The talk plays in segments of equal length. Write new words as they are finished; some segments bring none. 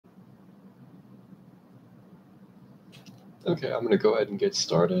Okay, I'm going to go ahead and get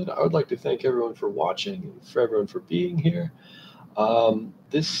started. I would like to thank everyone for watching and for everyone for being here.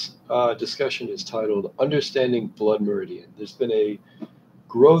 This discussion is titled Understanding Blood Meridian. There's been a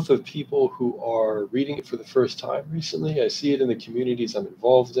growth of people who are reading it for the first time recently. I see it in the communities I'm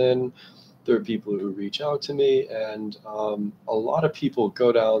involved in. There are people who reach out to me, and a lot of people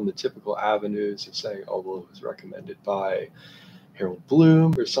go down the typical avenues of saying, oh, well, it was recommended by Harold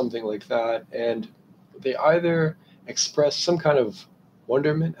Bloom or something like that. And they either express some kind of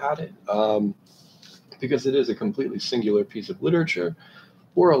wonderment at it, because it is a completely singular piece of literature,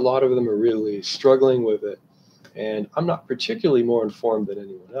 or a lot of them are really struggling with it. And I'm not particularly more informed than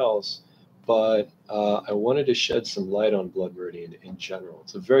anyone else, but I wanted to shed some light on Blood Meridian in general.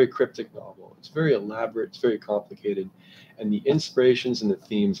 It's a very cryptic novel. It's very elaborate. It's very complicated, and the inspirations and the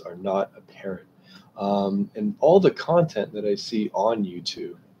themes are not apparent. And all the content that I see on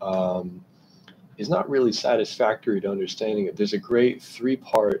YouTube is not really satisfactory to understanding it. There's a great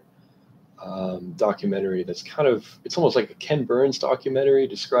three-part documentary that's kind of, it's almost like a Ken Burns documentary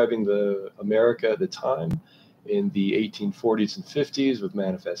describing the America at the time in the 1840s and 50s with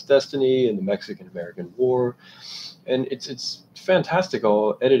Manifest Destiny and the Mexican American War. And it's fantastic.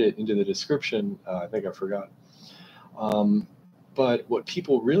 I'll edit it into the description. I think I forgot. Um, but what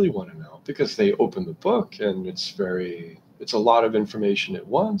people really want to know, because they open the book and it's a lot of information at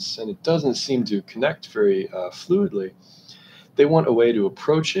once and it doesn't seem to connect very fluidly. They want a way to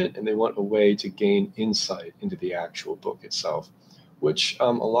approach it, and they want a way to gain insight into the actual book itself, which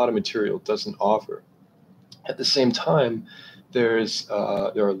a lot of material doesn't offer. At the same time, there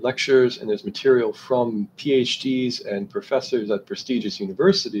are lectures and there's material from PhDs and professors at prestigious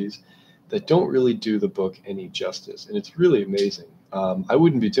universities that don't really do the book any justice, and it's really amazing. I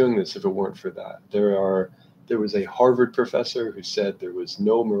wouldn't be doing this if it weren't for that. There was a Harvard professor who said there was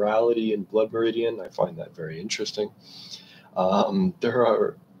no morality in Blood Meridian. I find that very interesting. There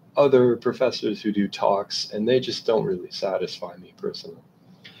are other professors who do talks, and they just don't really satisfy me personally.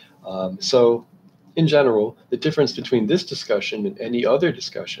 So, in general, the difference between this discussion and any other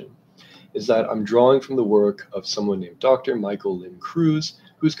discussion is that I'm drawing from the work of someone named Dr. Michael Lynn Crews,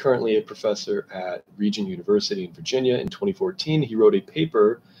 who's currently a professor at Regent University in Virginia. In 2014, he wrote a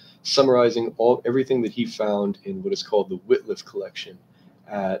paper summarizing everything that he found in what is called the Wittliff Collection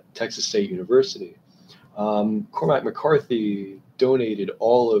at Texas State University. Cormac McCarthy donated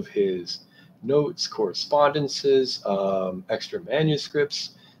all of his notes, correspondences, extra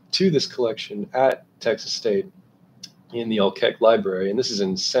manuscripts to this collection at Texas State in the Alkek Library, and this is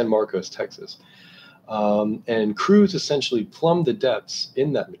in San Marcos, Texas. And Crews essentially plumbed the depths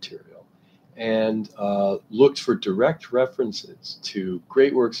in that material and looked for direct references to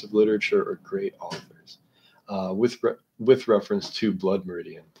great works of literature or great authors with reference to Blood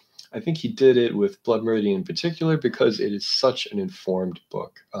Meridian. I think he did it with Blood Meridian in particular because it is such an informed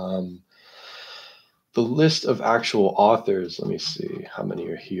book. The list of actual authors, let me see how many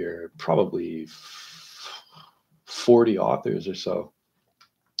are here, probably 40 authors or so.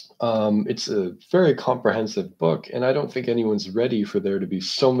 It's a very comprehensive book, and I don't think anyone's ready for there to be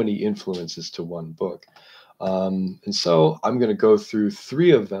so many influences to one book. And so I'm going to go through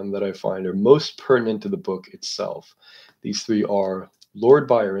three of them that I find are most pertinent to the book itself. These three are Lord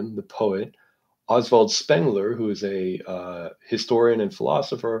Byron, the poet, Oswald Spengler, who is a historian and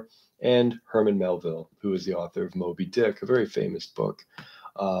philosopher, and Herman Melville, who is the author of Moby Dick, a very famous book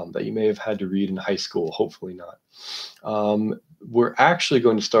that you may have had to read in high school, hopefully not. We're actually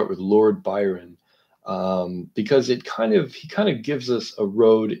going to start with Lord Byron because he kind of gives us a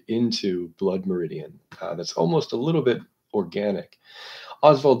road into Blood Meridian that's almost a little bit organic.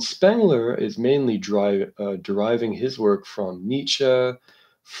 Oswald Spengler is mainly deriving his work from Nietzsche,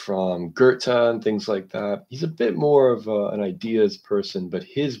 from Goethe, and things like that. He's a bit more of an ideas person, but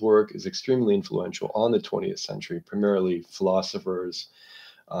his work is extremely influential on the 20th century, primarily philosophers,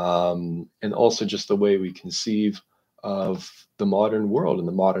 and also just the way we conceive of the modern world and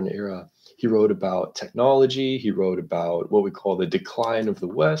the modern era. He wrote about technology. He wrote about what we call the decline of the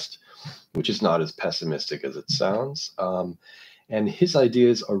West, which is not as pessimistic as it sounds. And his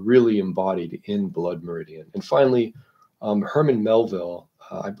ideas are really embodied in Blood Meridian. And finally, Herman Melville,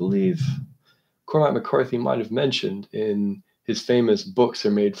 I believe Cormac McCarthy might have mentioned in his famous "books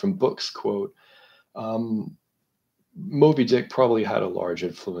are made from books" quote, Moby Dick probably had a large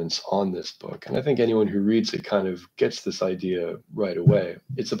influence on this book. And I think anyone who reads it kind of gets this idea right away.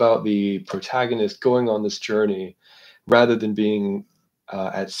 It's about the protagonist going on this journey rather than being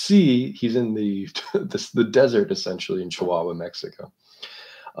at sea. He's in the desert, essentially, in Chihuahua, Mexico.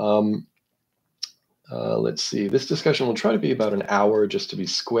 Let's see. This discussion will try to be about an hour just to be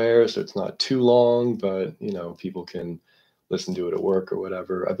square, so it's not too long, but people can listen to it at work or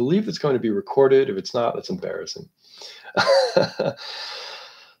whatever. I believe it's going to be recorded. If it's not, that's embarrassing.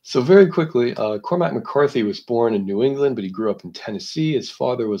 So very quickly, Cormac McCarthy was born in New England, but he grew up in Tennessee. His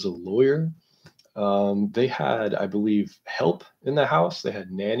father was a lawyer. They had, I believe, help in the house. They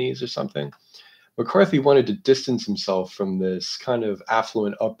had nannies or something. McCarthy wanted to distance himself from this kind of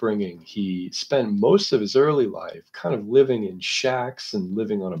affluent upbringing. He spent most of his early life kind of living in shacks and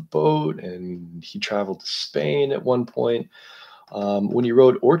living on a boat, and he traveled to Spain at one point. When he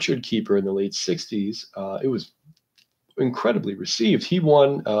wrote Orchard Keeper in the late 60s, it was incredibly received. He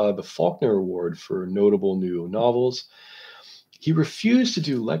won the Faulkner Award for notable new novels. He refused to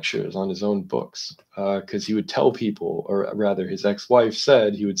do lectures on his own books because he would tell people, or rather his ex-wife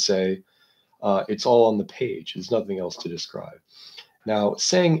said, he would say, it's all on the page. There's nothing else to describe. Now,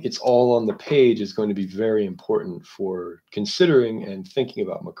 saying it's all on the page is going to be very important for considering and thinking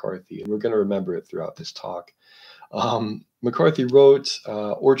about McCarthy, and we're going to remember it throughout this talk. McCarthy wrote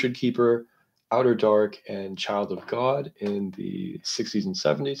Orchard Keeper, Outer Dark, and Child of God in the 60s and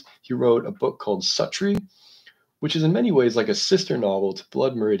 70s. He wrote a book called Suttree, which is in many ways like a sister novel to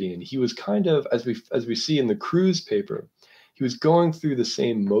Blood Meridian. He was kind of, as we see in the Crews paper, he was going through the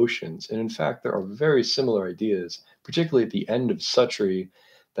same motions. And in fact, there are very similar ideas, particularly at the end of Suttree,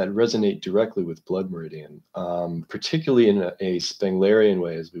 that resonate directly with Blood Meridian, particularly in a Spenglerian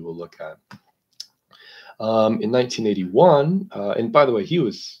way, as we will look at. In 1981, and by the way, he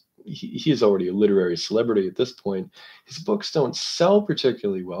is already a literary celebrity at this point. His books don't sell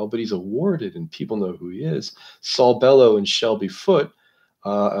particularly well, but he's awarded and people know who he is. Saul Bellow and Shelby Foote,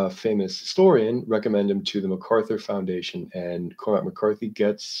 a famous historian, recommend him to the MacArthur Foundation, and Cormac McCarthy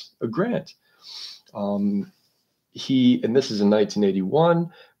gets a grant. And this is in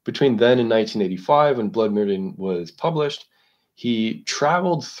 1981. Between then and 1985, when Blood Meridian was published, he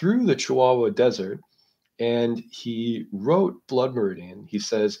traveled through the Chihuahua Desert and he wrote Blood Meridian, he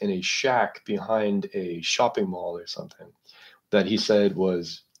says, in a shack behind a shopping mall or something that he said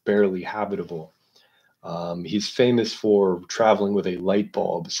was barely habitable. He's famous for traveling with a light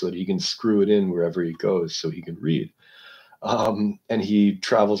bulb so that he can screw it in wherever he goes so he can read. And he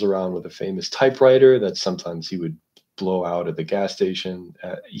travels around with a famous typewriter that sometimes he would blow out at the gas station.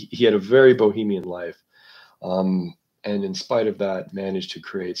 He had a very bohemian life. And in spite of that, managed to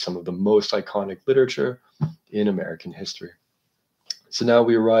create some of the most iconic literature in American history. So now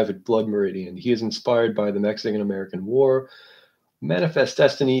we arrive at Blood Meridian. He is inspired by the Mexican-American War. Manifest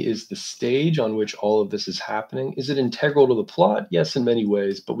Destiny is the stage on which all of this is happening. Is it integral to the plot? Yes, in many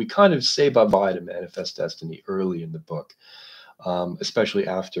ways, but we kind of say bye-bye to Manifest Destiny early in the book, especially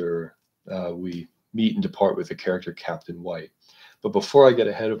after we meet and depart with the character Captain White. But before I get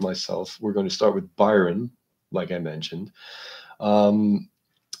ahead of myself, we're going to start with Byron, like I mentioned.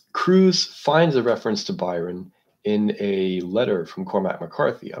 Crews finds a reference to Byron in a letter from Cormac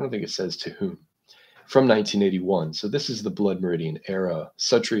McCarthy. I don't think it says to whom, from 1981. So this is the Blood Meridian era.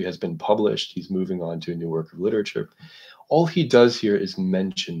 Suttree has been published. He's moving on to a new work of literature. All he does here is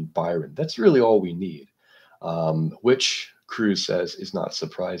mention Byron. That's really all we need, which Crews says is not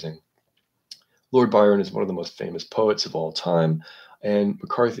surprising. Lord Byron is one of the most famous poets of all time, and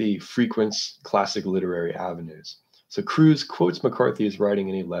McCarthy frequents classic literary avenues. So Crews quotes McCarthy as writing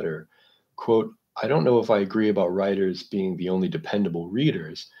in a letter, quote, "I don't know if I agree about writers being the only dependable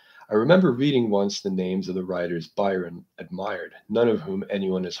readers. I remember reading once the names of the writers Byron admired, none of whom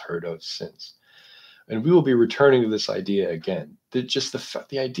anyone has heard of since." And we will be returning to this idea again.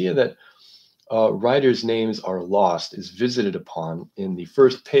 The idea that writers' names are lost is visited upon in the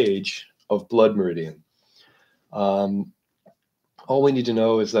first page of Blood Meridian. All we need to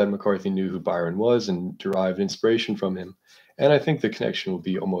know is that McCarthy knew who Byron was and derived inspiration from him. And I think the connection will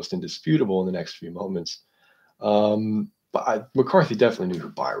be almost indisputable in the next few moments. McCarthy definitely knew who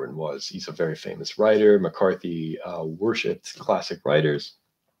Byron was. He's a very famous writer. McCarthy worshipped classic writers.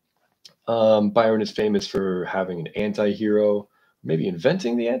 Byron is famous for having an anti-hero, maybe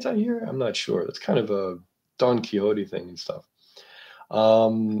inventing the anti-hero. I'm not sure. That's kind of a Don Quixote thing and stuff.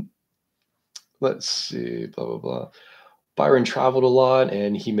 Let's see, blah, blah, blah. Byron traveled a lot,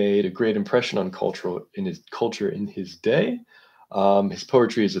 and he made a great impression on culture in his day. His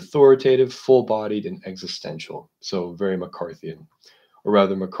poetry is authoritative, full-bodied, and existential, so very McCarthian, or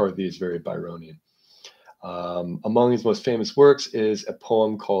rather, McCarthy is very Byronian. Among his most famous works is a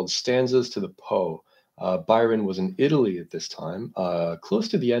poem called Stanzas to the Po. Byron was in Italy at this time, close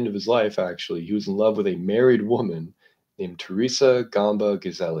to the end of his life, actually. He was in love with a married woman named Teresa Gamba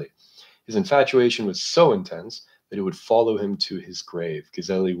Ghiselli. His infatuation was so intense that it would follow him to his grave.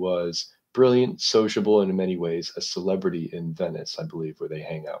 Ghiselli was brilliant, sociable, and in many ways a celebrity in Venice, I believe, where they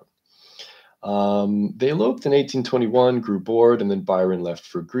hang out. They eloped in 1821, grew bored, and then Byron left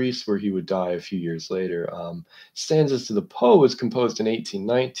for Greece, where he would die a few years later. Stanzas to the Poe was composed in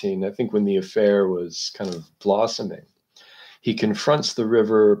 1819, I think when the affair was kind of blossoming. He confronts the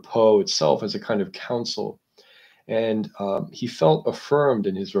river Po itself as a kind of counsel, and he felt affirmed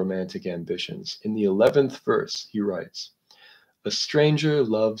in his romantic ambitions. In the 11th verse, he writes, "A stranger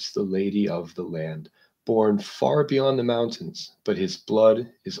loves the lady of the land, born far beyond the mountains, but his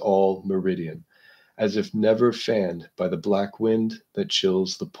blood is all meridian, as if never fanned by the black wind that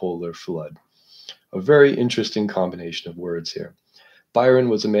chills the polar flood." A very interesting combination of words here. Byron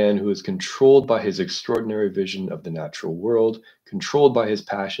was a man who was controlled by his extraordinary vision of the natural world, controlled by his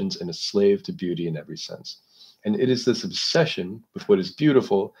passions, and a slave to beauty in every sense. And it is this obsession with what is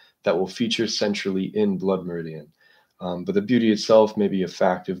beautiful that will feature centrally in Blood Meridian. But the beauty itself may be a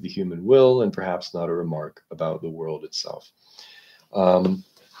fact of the human will and perhaps not a remark about the world itself.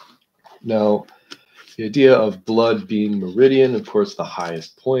 Now, the idea of blood being meridian, of course, the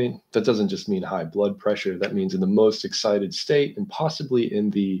highest point, that doesn't just mean high blood pressure. That means in the most excited state and possibly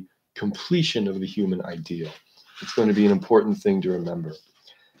in the completion of the human ideal. It's going to be an important thing to remember.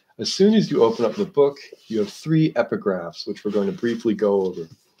 As soon as you open up the book, you have 3 epigraphs, which we're going to briefly go over.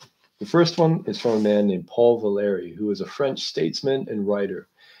 The first one is from a man named Paul Valéry, who is a French statesman and writer.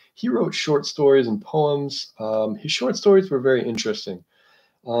 He wrote short stories and poems. His short stories were very interesting.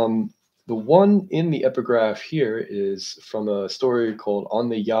 The one in the epigraph here is from a story called On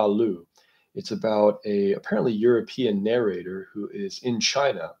the Yalu. It's about a apparently European narrator who is in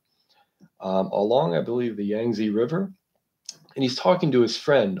China along, I believe, the Yangtze River. And he's talking to his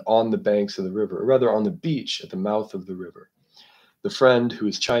friend on the banks of the river, or rather on the beach at the mouth of the river. The friend, who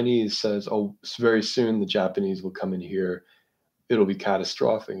is Chinese, says, "Oh, very soon the Japanese will come in here. It'll be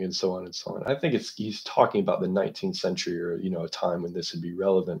catastrophic," and so on and so on. I think he's talking about the 19th century, or a time when this would be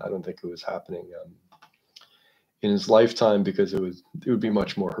relevant. I don't think it was happening in his lifetime, because it would be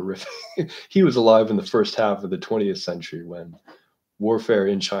much more horrific. He was alive in the first half of the 20th century when warfare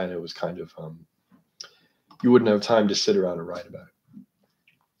in China was kind of you wouldn't have time to sit around and write about it.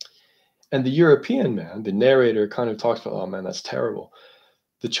 And the European man, the narrator, kind of talks about, "Oh man, that's terrible."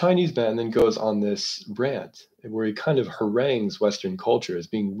 The Chinese man then goes on this rant where he kind of harangues Western culture as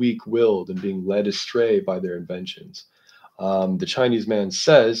being weak-willed and being led astray by their inventions. The Chinese man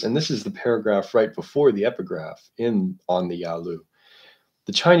says, and this is the paragraph right before the epigraph On the Yalu,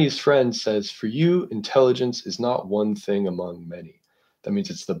 the Chinese friend says, "For you, intelligence is not one thing among many." That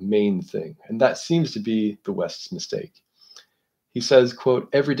means it's the main thing. And that seems to be the West's mistake. He says, quote,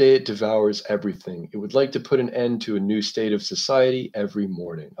 "Every day it devours everything. It would like to put an end to a new state of society every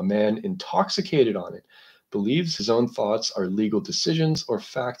morning. A man intoxicated on it believes his own thoughts are legal decisions or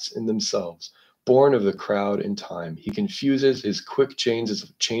facts in themselves, born of the crowd and time. He confuses his quick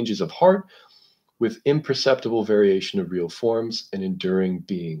changes of heart with imperceptible variation of real forms and enduring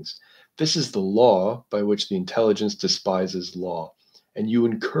beings. This is the law by which the intelligence despises law, and you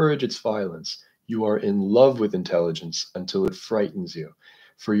encourage its violence. You are in love with intelligence until it frightens you,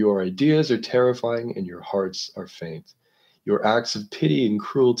 for your ideas are terrifying and your hearts are faint. Your acts of pity and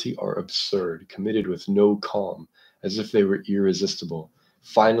cruelty are absurd, committed with no calm, as if they were irresistible.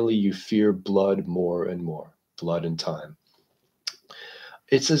 Finally, you fear blood more and more, blood and time."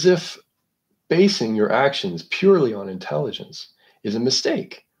 It's as if basing your actions purely on intelligence is a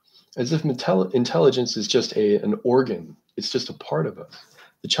mistake, as if intelligence is just an organ. It's just a part of us.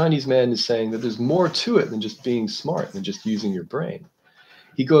 The Chinese man is saying that there's more to it than just being smart, than just using your brain.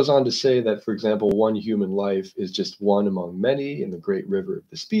 He goes on to say that, for example, one human life is just one among many in the great river of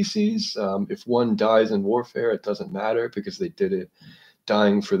the species. If one dies in warfare, it doesn't matter because they did it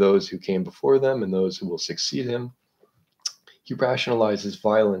dying for those who came before them and those who will succeed him. He rationalizes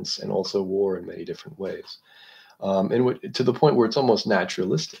violence and also war in many different ways, and to the point where it's almost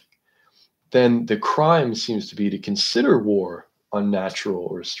naturalistic. Then the crime seems to be to consider war unnatural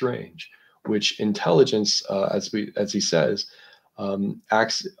or strange, which intelligence, as he says,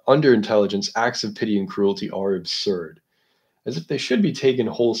 acts under intelligence, acts of pity and cruelty are absurd, as if they should be taken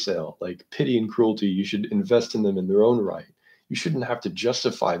wholesale. Like pity and cruelty, you should invest in them in their own right. You shouldn't have to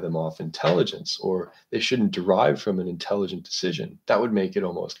justify them off intelligence, or they shouldn't derive from an intelligent decision. That would make it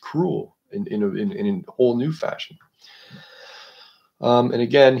almost cruel in a whole new fashion. And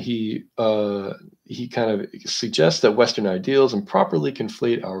again, he kind of suggests that Western ideals improperly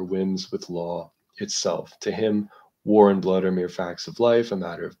conflate our whims with law itself. To him, war and blood are mere facts of life, a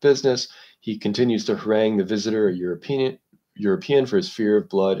matter of business. He continues to harangue the visitor, a European, for his fear of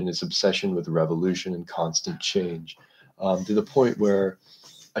blood and his obsession with revolution and constant change, to the point where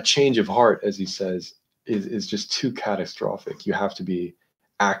a change of heart, as he says, is just too catastrophic. You have to be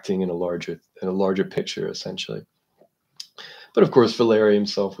acting in a larger picture, essentially. But of course, Valery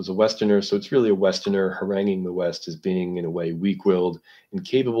himself was a Westerner, so it's really a Westerner haranguing the West as being, in a way, weak-willed,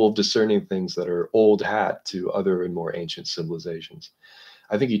 incapable of discerning things that are old hat to other and more ancient civilizations.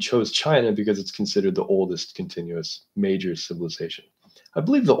 I think he chose China because it's considered the oldest continuous major civilization. I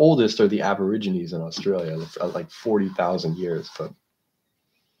believe the oldest are the Aborigines in Australia, like 40,000 years, but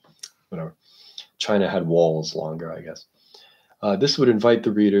whatever. China had walls longer, I guess. This would invite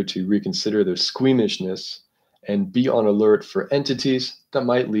the reader to reconsider their squeamishness and be on alert for entities that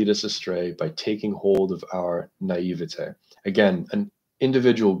might lead us astray by taking hold of our naivete. Again, an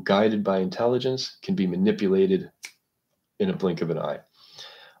individual guided by intelligence can be manipulated in a blink of an eye.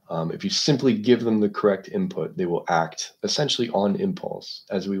 If you simply give them the correct input, they will act essentially on impulse,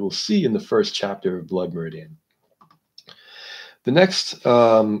 as we will see in the first chapter of Blood Meridian. The next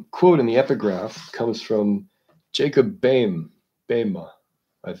quote in the epigraph comes from Jacob Boehme,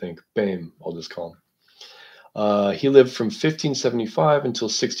 I think, Boehme, I'll just call him. He lived from 1575 until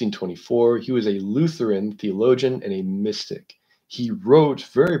 1624. He was a Lutheran theologian and a mystic. He wrote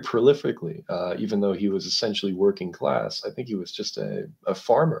very prolifically, even though he was essentially working class. I think he was just a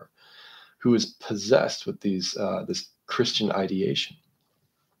farmer who was possessed with this Christian ideation.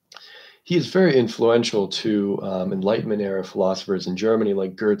 He is very influential to Enlightenment era philosophers in Germany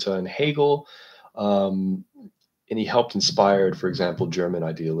like Goethe and Hegel. And he helped inspire, for example, German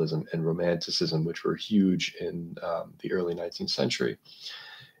idealism and Romanticism, which were huge in the early 19th century.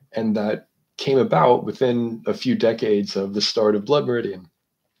 And that came about within a few decades of the start of Blood Meridian.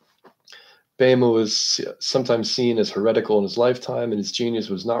 Boehme was sometimes seen as heretical in his lifetime, and his genius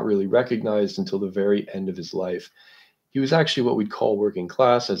was not really recognized until the very end of his life. He was actually what we'd call working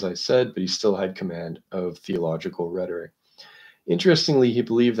class, as I said, but he still had command of theological rhetoric. Interestingly, he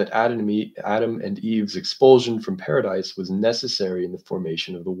believed that Adam and Eve's expulsion from paradise was necessary in the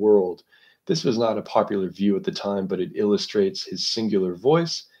formation of the world. This was not a popular view at the time, but it illustrates his singular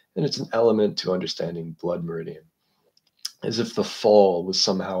voice, and it's an element to understanding Blood Meridian, as if the fall was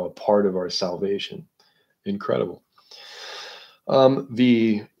somehow a part of our salvation. Incredible.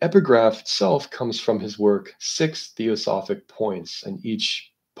 The epigraph itself comes from his work, 6 Theosophic Points, and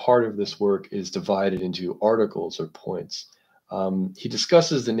each part of this work is divided into articles or points. He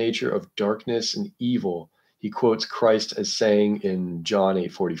discusses the nature of darkness and evil. He quotes Christ as saying in John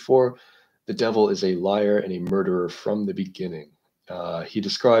 8:44, "The devil is a liar and a murderer from the beginning." He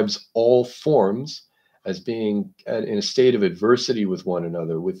describes all forms as being in a state of adversity with one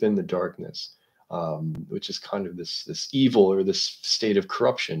another within the darkness, which is kind of this evil or this state of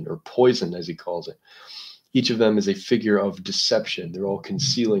corruption or poison, as he calls it. Each of them is a figure of deception. They're all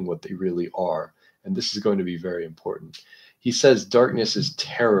concealing what they really are. And this is going to be very important. He says darkness is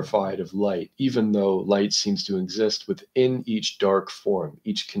terrified of light, even though light seems to exist within each dark form,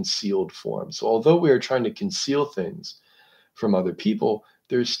 each concealed form. So although we are trying to conceal things from other people,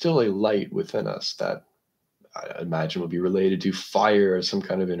 there's still a light within us that I imagine will be related to fire or some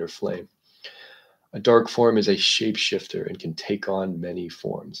kind of inner flame. A dark form is a shapeshifter and can take on many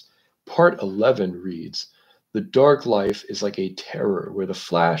forms. Part 11 reads, "The dark life is like a terror, where the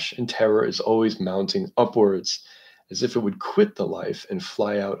flash and terror is always mounting upwards, as if it would quit the life and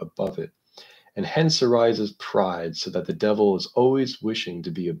fly out above it. And hence arises pride, so that the devil is always wishing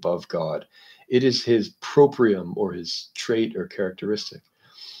to be above God. It is his proprium, or his trait or characteristic.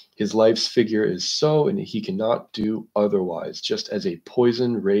 His life's figure is so, and he cannot do otherwise, just as a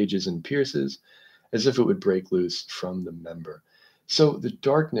poison rages and pierces, as if it would break loose from the member." So the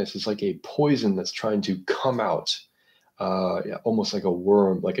darkness is like a poison that's trying to come out, almost like a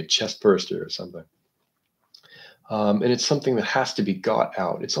worm, like a chest burster or something. And it's something that has to be got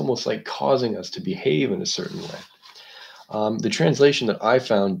out. It's almost like causing us to behave in a certain way. The translation that I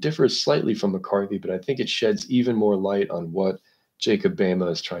found differs slightly from McCarthy, but I think it sheds even more light on what Jacob Boehme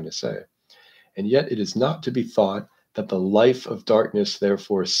is trying to say. "And yet it is not to be thought that the life of darkness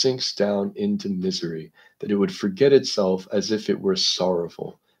therefore sinks down into misery, that it would forget itself as if it were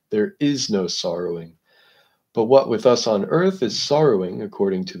sorrowful. There is no sorrowing. But what with us on earth is sorrowing,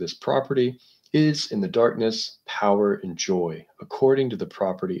 according to this property, is in the darkness power and joy, according to the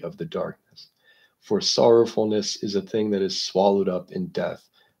property of the darkness. For sorrowfulness is a thing that is swallowed up in death,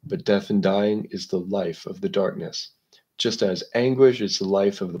 but death and dying is the life of the darkness. Just as anguish is the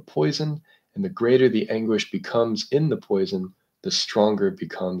life of the poison, and the greater the anguish becomes in the poison, the stronger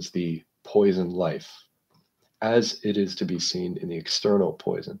becomes the poison life, as it is to be seen in the external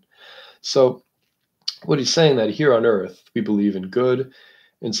poison." So what he's saying that here on earth, we believe in good,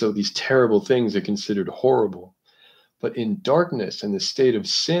 and so these terrible things are considered horrible. But in darkness, in the state of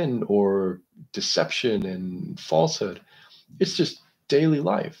sin or deception and falsehood, it's just daily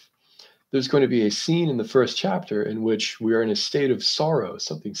life. There's going to be a scene in the first chapter in which we are in a state of sorrow.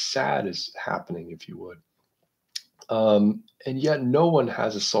 Something sad is happening, if you would. And yet no one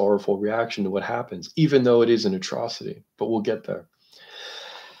has a sorrowful reaction to what happens, even though it is an atrocity. But we'll get there.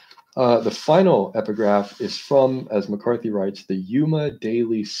 The final epigraph is from, as McCarthy writes, the Yuma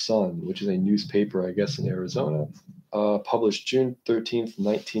Daily Sun, which is a newspaper, I guess, in Arizona, published June 13th,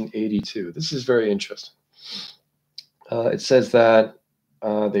 1982. This is very interesting. It says that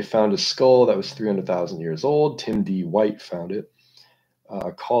they found a skull that was 300,000 years old. Tim D. White found it,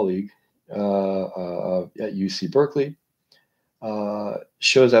 a colleague at UC Berkeley.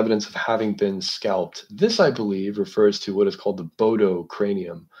 Shows evidence of having been scalped. This, I believe, refers to what is called the Bodo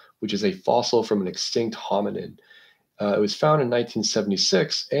cranium, which is a fossil from an extinct hominid. It was found in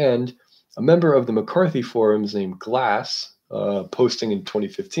 1976, and a member of the McCarthy forums named Glass, posting in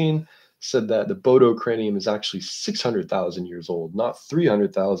 2015, said that the Bodo cranium is actually 600,000 years old, not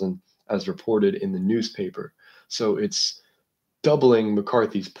 300,000 as reported in the newspaper. So it's doubling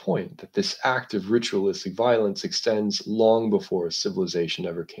McCarthy's point that this act of ritualistic violence extends long before civilization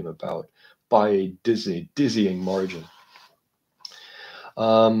ever came about by a dizzying margin.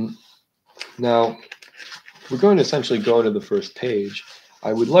 Now, we're going to essentially go into the first page.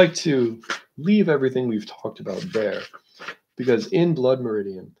 I would like to leave everything we've talked about there, because in Blood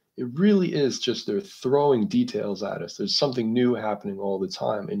Meridian, it really is just they're throwing details at us. There's something new happening all the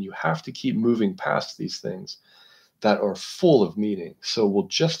time, and you have to keep moving past these things that are full of meaning. So we'll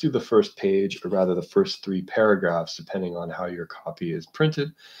just do the first page, or rather the first 3 paragraphs, depending on how your copy is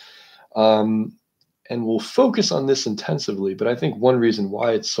printed. And we'll focus on this intensively, but I think one reason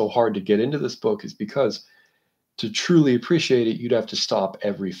why it's so hard to get into this book is because to truly appreciate it, you'd have to stop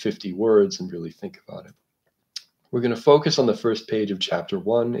every 50 words and really think about it. We're going to focus on the first page of chapter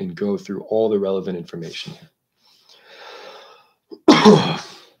 1 and go through all the relevant information here.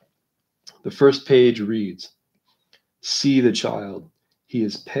 The first page reads, "See the child. He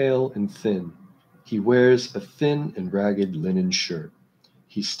is pale and thin. He wears a thin and ragged linen shirt.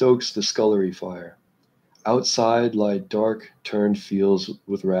 He stokes the scullery fire. Outside lie dark, turned fields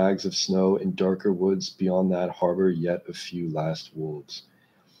with rags of snow, and darker woods beyond that harbor yet a few last wolves.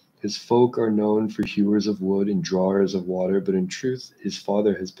 His folk are known for hewers of wood and drawers of water, but in truth his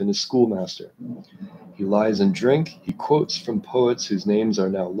father has been a schoolmaster. He lies and drink, he quotes from poets whose names are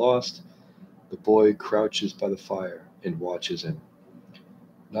now lost. The boy crouches by the fire and watches him.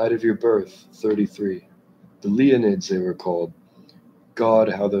 Night of your birth, 33. The Leonids they were called. God,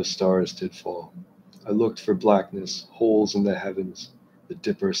 how those stars did fall. I looked for blackness, holes in the heavens, the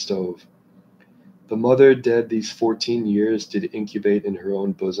dipper stove. The mother, dead these 14 years, did incubate in her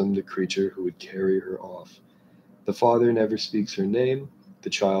own bosom the creature who would carry her off. The father never speaks her name,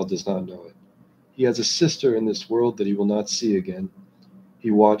 the child does not know it. He has a sister in this world that he will not see again. He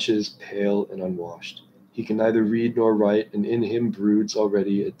watches, pale and unwashed. He can neither read nor write, and in him broods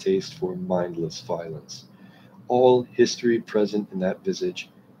already a taste for mindless violence. All history present in that visage,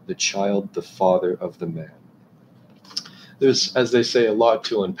 the child, the father of the man." There's, as they say, a lot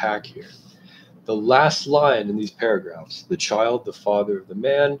to unpack here. The last line in these paragraphs, "the child, the father of the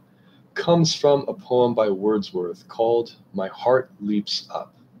man," comes from a poem by Wordsworth called "My Heart Leaps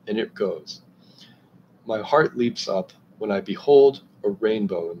Up," and it goes, "My heart leaps up when I behold a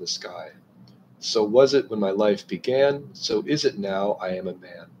rainbow in the sky. So was it when my life began, so is it now I am a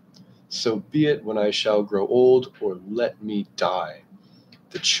man. So be it when I shall grow old, or let me die.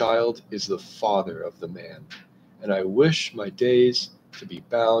 The child is the father of the man, and I wish my days to be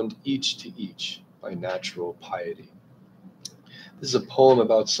bound each to each by natural piety." This is a poem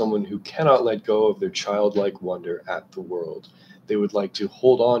about someone who cannot let go of their childlike wonder at the world. They would like to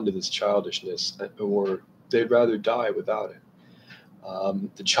hold on to this childishness, or they'd rather die without it.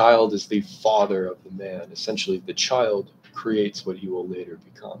 The child is the father of the man. Essentially, the child creates what he will later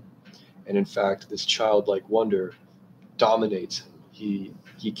become. And in fact, this childlike wonder dominates him.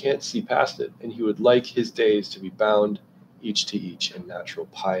 He can't see past it, and he would like his days to be bound each to each in natural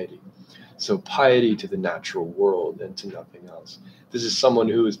piety. So piety to the natural world and to nothing else. This is someone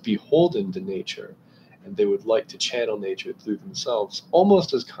who is beholden to nature, and they would like to channel nature through themselves,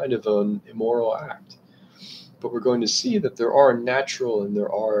 almost as kind of an immoral act. But we're going to see that there are natural and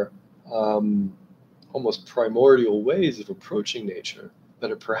there are almost primordial ways of approaching nature that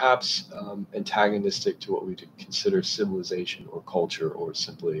are perhaps antagonistic to what we consider civilization or culture or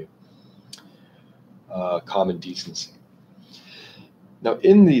simply common decency. Now,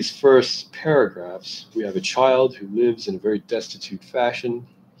 in these first paragraphs, we have a child who lives in a very destitute fashion.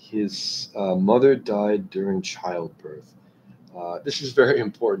 His mother died during childbirth. This is very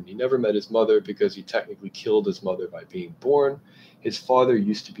important. He never met his mother because he technically killed his mother by being born. His father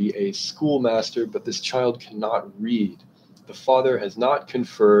used to be a schoolmaster, but this child cannot read. The father has not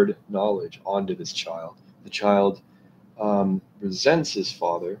conferred knowledge onto this child. The child resents his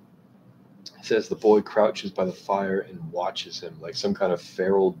father. He says the boy crouches by the fire and watches him like some kind of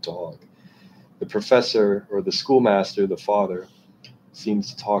feral dog. The professor, or the schoolmaster, the father,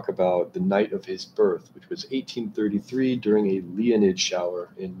 seems to talk about the night of his birth, which was 1833 during a Leonid shower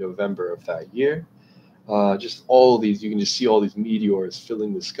in November of that year. Just all of these, you can just see all these meteors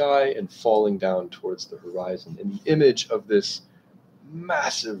filling the sky and falling down towards the horizon. And the image of this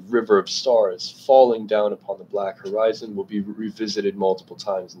massive river of stars falling down upon the black horizon will be revisited multiple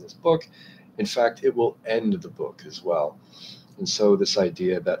times in this book. In fact, it will end the book as well. And so this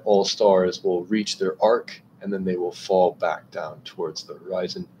idea that all stars will reach their arc and then they will fall back down towards the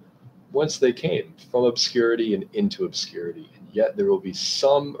horizon whence they came, from obscurity and into obscurity. And yet there will be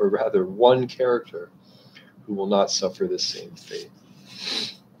some, or rather one character who will not suffer the same fate.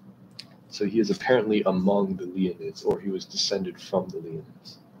 So he is apparently among the Leonids, or he was descended from the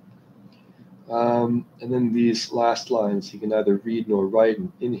Leonids. And then these last lines, he can neither read nor write,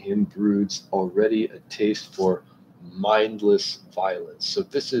 and in him broods already a taste for mindless violence. So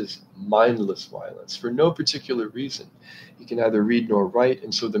this is mindless violence for no particular reason. He can neither read nor write,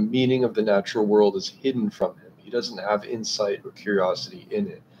 and so the meaning of the natural world is hidden from him. He doesn't have insight or curiosity in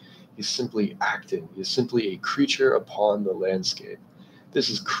it. He's simply acting. He's simply a creature upon the landscape. This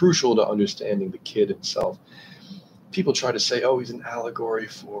is crucial to understanding the kid himself. People try to say, oh, he's an allegory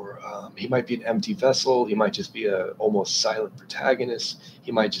for, he might be an empty vessel. He might just be a almost silent protagonist.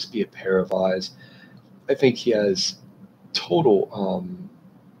 He might just be a pair of eyes. I think he has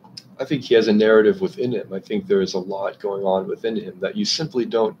I think he has a narrative within him. I think there is a lot going on within him that you simply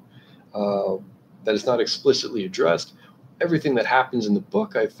don't, that is not explicitly addressed. Everything that happens in the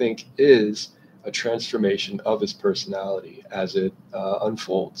book, I think, is a transformation of his personality as it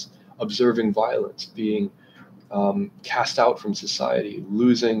unfolds. Observing violence, being cast out from society,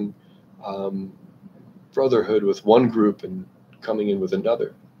 losing brotherhood with one group and coming in with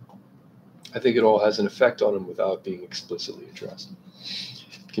another. I think it all has an effect on him without being explicitly addressed.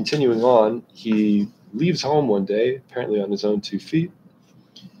 Continuing on, he leaves home one day, apparently on his own 2 feet.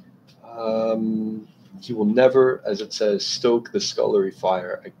 He will never, as it says, stoke the scullery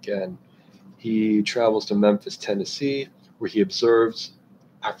fire again. He travels to Memphis, Tennessee, where he observes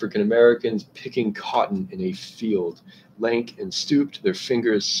African Americans picking cotton in a field, lank and stooped, their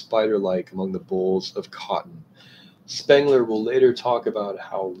fingers spider-like among the bolls of cotton. Spengler will later talk about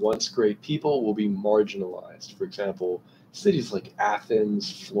how once great people will be marginalized. For example, cities like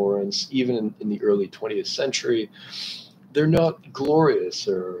Athens, Florence, even in the early 20th century, they're not glorious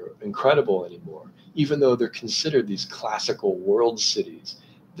or incredible anymore, even though they're considered these classical world cities.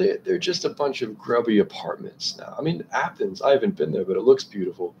 They're just a bunch of grubby apartments now. I mean, Athens, I haven't been there, but it looks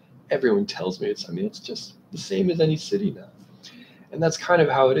beautiful. Everyone tells me it's just the same as any city now. And that's kind of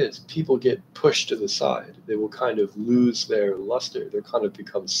how it is. People get pushed to the side. They will kind of lose their luster. They'll kind of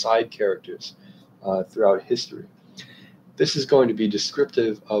become side characters throughout history. This is going to be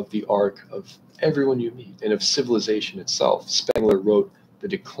descriptive of the arc of everyone you meet and of civilization itself. Spengler wrote The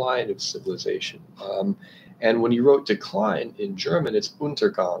Decline of Civilization. And when he wrote decline in German, it's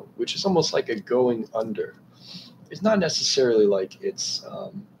Untergang, which is almost like a going under. It's not necessarily like it's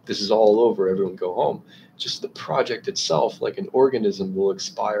this is all over, everyone go home. Just the project itself, like an organism, will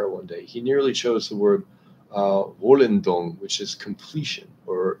expire one day. He nearly chose the word Vollendung, which is completion,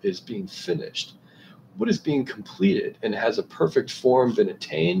 or is being finished. What is being completed, and has a perfect form been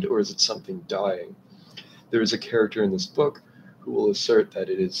attained, or is it something dying? There is a character in this book who will assert that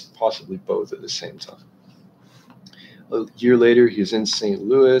it is possibly both at the same time. A year later, he's in St.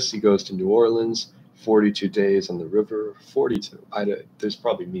 Louis. He goes to New Orleans. 42 days on the river. 42. There's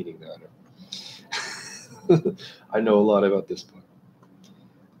probably meaning there. I know a lot about this book.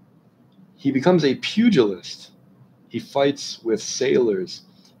 He becomes a pugilist. He fights with sailors.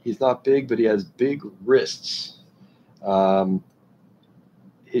 He's not big, but he has big wrists.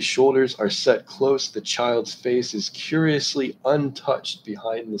 His shoulders are set close. The child's face is curiously untouched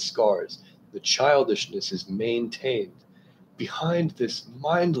behind the scars. The childishness is maintained behind this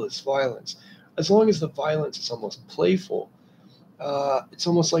mindless violence. As long as the violence is almost playful, it's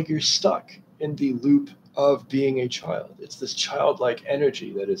almost like you're stuck in the loop of being a child. It's this childlike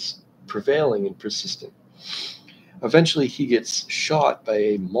energy that is prevailing and persistent. Eventually, he gets shot by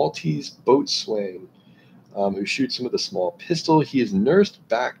a Maltese boatswain who shoots him with a small pistol. He is nursed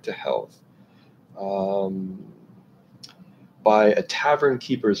back to health by a tavern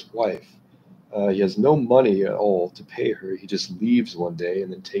keeper's wife. He has no money at all to pay her. He just leaves one day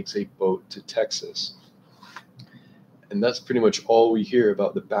and then takes a boat to Texas. And that's pretty much all we hear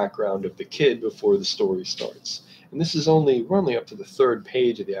about the background of the kid before the story starts. And this is we're only up to the 3rd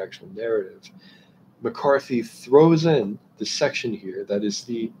page of the actual narrative. McCarthy throws in the section here that is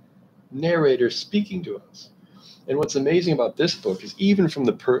the narrator speaking to us. And what's amazing about this book is even from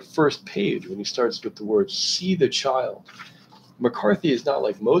the first page, when he starts with the words, "see the child," McCarthy is not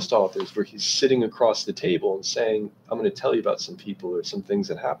like most authors where he's sitting across the table and saying, "I'm going to tell you about some people or some things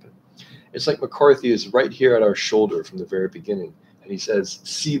that happen." It's like McCarthy is right here at our shoulder from the very beginning. And he says,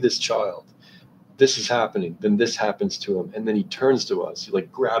 "see this child. This is happening. Then this happens to him." And then he turns to us. He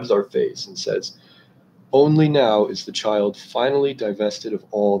like grabs our face and says, "Only now is the child finally divested of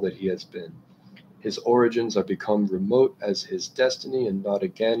all that he has been. His origins are become remote as his destiny, and not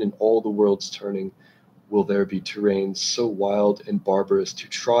again in all the world's turning will there be terrains so wild and barbarous to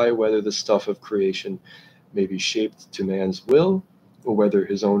try whether the stuff of creation may be shaped to man's will, or whether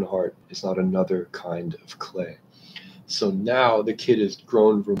his own heart is not another kind of clay." So now the kid has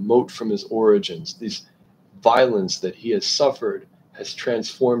grown remote from his origins. This violence that he has suffered has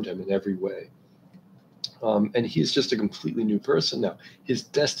transformed him in every way. And he's just a completely new person now. His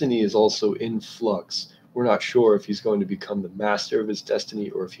destiny is also in flux. We're not sure if he's going to become the master of his destiny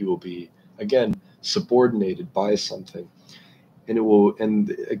or if he will be, again, subordinated by something.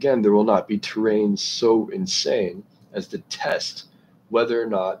 And again, there will not be terrain so insane as to test whether or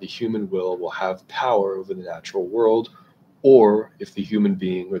not the human will have power over the natural world, or if the human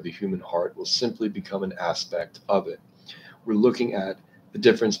being or the human heart will simply become an aspect of it. We're looking at the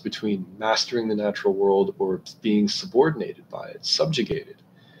difference between mastering the natural world or being subordinated by it, subjugated.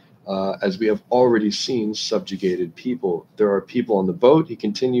 As we have already seen subjugated people. There are people on the boat, he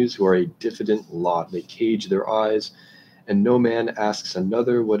continues, who are a diffident lot. They cage their eyes, and no man asks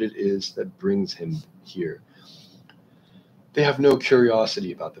another what it is that brings him here. They have no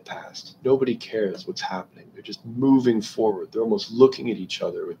curiosity about the past. Nobody cares what's happening. They're just moving forward. They're almost looking at each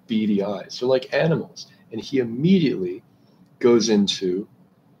other with beady eyes. They're like animals. And he immediately goes into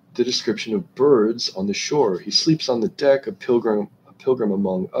the description of birds on the shore. He sleeps on the deck, a pilgrim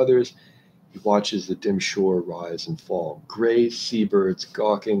among others. He watches the dim shore rise and fall. Gray seabirds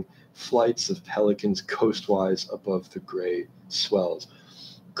gawking, flights of pelicans coastwise above the gray swells.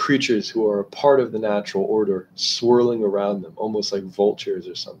 Creatures who are a part of the natural order swirling around them, almost like vultures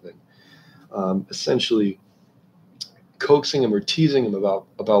or something. Essentially coaxing him or teasing him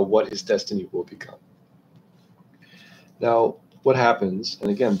about what his destiny will become. Now, what happens,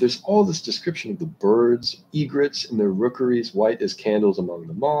 and again, there's all this description of the birds, egrets in their rookeries, white as candles among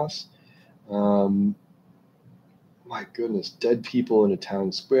the moss. My goodness, dead people in a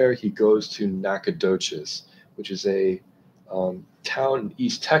town square. He goes to Nacogdoches, which is a town in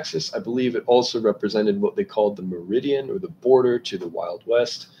East Texas. I believe it also represented what they called the Meridian, or the border to the Wild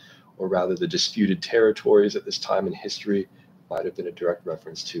West, or rather the disputed territories at this time in history. Might have been a direct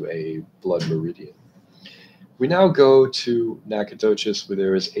reference to a blood meridian. We now go to Nacogdoches, where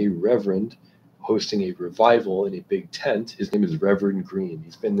there is a reverend hosting a revival in a big tent. His name is Reverend Green.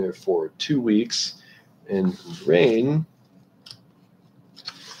 He's been there for 2 weeks, and rain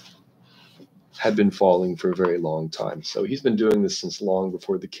had been falling for a very long time. So he's been doing this since long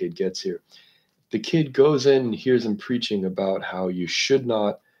before the kid gets here. The kid goes in and hears him preaching about how you should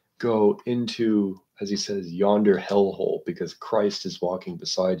not go into, as he says, yonder hellhole, because Christ is walking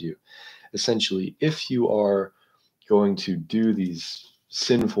beside you. Essentially, if you are going to do these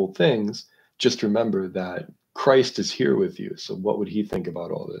sinful things, just remember that Christ is here with you. So what would he think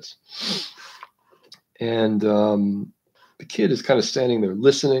about all this? And the kid is kind of standing there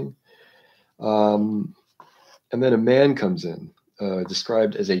listening. And then a man comes in,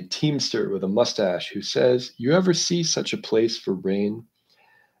 described as a teamster with a mustache, who says, "You ever see such a place for rain?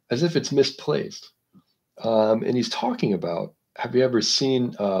 As if it's misplaced." And he's talking about, have you ever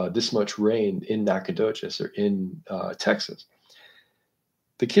seen this much rain in Nacogdoches or in Texas?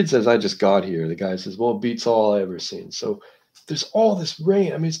 The kid says, "I just got here." The guy says, "Well, it beats all I ever seen." So there's all this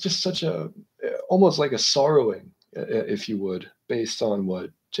rain. I mean, it's just such almost like a sorrowing, if you would, based on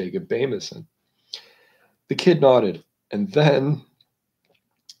what Jacob Boehme said. The kid nodded, and then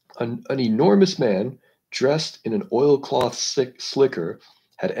an enormous man dressed in an oilcloth slicker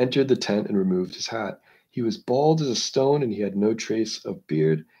had entered the tent and removed his hat. He was bald as a stone, and he had no trace of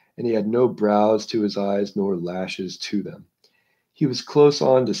beard, and he had no brows to his eyes, nor lashes to them. He was close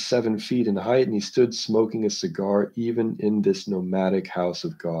on to 7 feet in height, and he stood smoking a cigar even in this nomadic house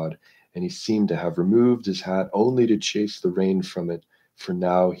of God, and he seemed to have removed his hat only to chase the rain from it, for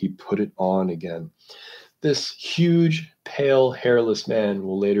now he put it on again. This huge, pale, hairless man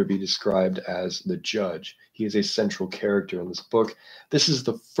will later be described as the judge. He is a central character in this book. This is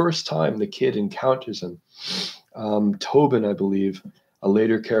the first time the kid encounters him. Tobin, I believe, a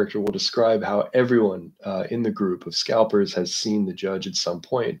later character, will describe how everyone in the group of scalpers has seen the judge at some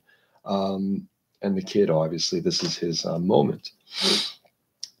point. And the kid, obviously, this is his moment.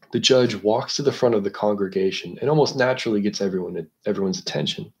 The judge walks to the front of the congregation and almost naturally gets everyone's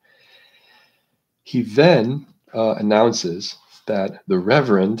attention. He then announces that the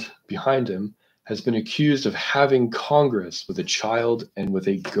reverend behind him has been accused of having congress with a child and with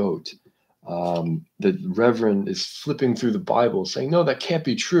a goat. The reverend is flipping through the Bible saying, no, that can't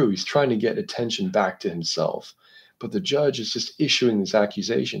be true. He's trying to get attention back to himself. But the judge is just issuing these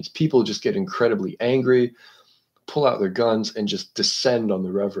accusations. People just get incredibly angry, pull out their guns, and just descend on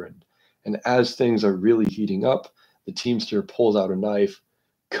the reverend. And as things are really heating up, the teamster pulls out a knife,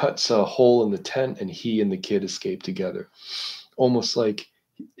 cuts a hole in the tent, and he and the kid escape together. Almost like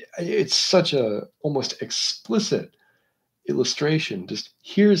it's such a almost explicit illustration. Just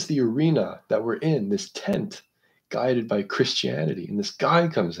here's the arena that we're in, this tent guided by Christianity. And this guy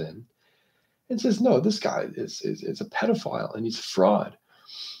comes in and says, no, this guy is a pedophile and he's a fraud.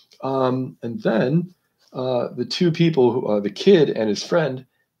 And then the two people, the kid and his friend,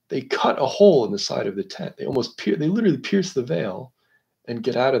 they cut a hole in the side of the tent. They literally pierce the veil and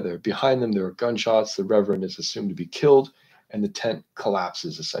get out of there. Behind them, there are gunshots. The reverend is assumed to be killed, and the tent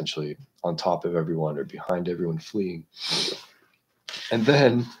collapses essentially on top of everyone or behind everyone fleeing. And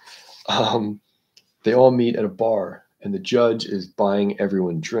then they all meet at a bar, and the judge is buying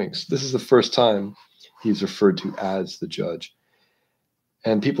everyone drinks. This is the first time he's referred to as the judge.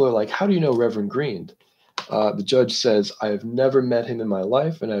 And people are like, how do you know Reverend Green? The judge says, I have never met him in my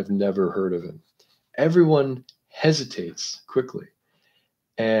life, and I've never heard of him. Everyone hesitates quickly,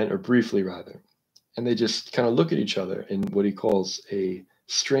 or briefly rather, and they just kind of look at each other in what he calls a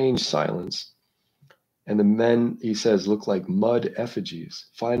strange silence. And the men, he says, look like mud effigies.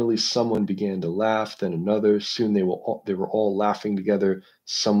 Finally, someone began to laugh, then another. Soon they were all laughing together.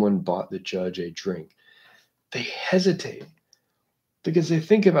 Someone bought the judge a drink. They hesitate because they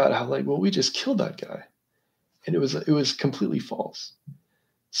think about how, like, well, we just killed that guy. And it was completely false.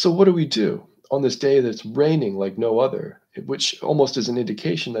 So what do we do on this day that's raining like no other, which almost is an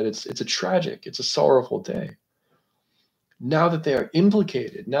indication that it's a sorrowful day? Now that they are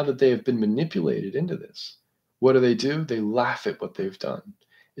implicated, now that they have been manipulated into this, what do? They laugh at what they've done.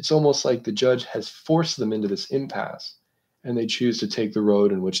 It's almost like the judge has forced them into this impasse, and they choose to take the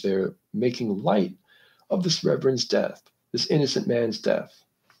road in which they're making light of this reverend's death, this innocent man's death.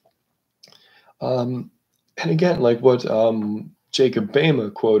 And again, like what Jacob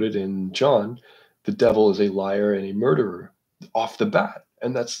Bama quoted in John, the devil is a liar and a murderer off the bat.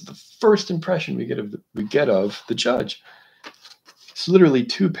 And that's the first impression we get of the judge. It's literally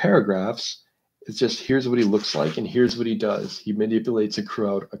 2 paragraphs. It's just, here's what he looks like and here's what he does. He manipulates a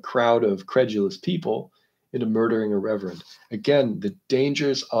crowd of credulous people into murdering a reverend. Again, the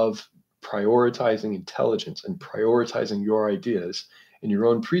dangers of prioritizing intelligence and prioritizing your ideas and your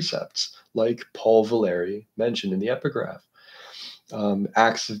own precepts, like Paul Valéry mentioned in the epigraph.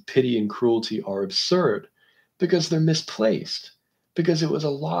 Acts of pity and cruelty are absurd because they're misplaced, because it was a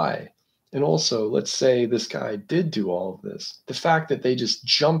lie. And also, let's say this guy did do all of this. The fact that they just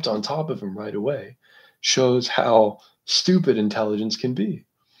jumped on top of him right away shows how stupid intelligence can be.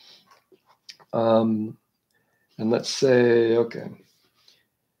 And let's say, okay,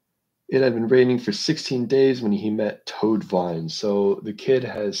 it had been raining for 16 days when he met Toadvine. So the kid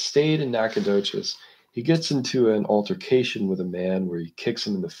has stayed in Nacogdoches. He gets into an altercation with a man where he kicks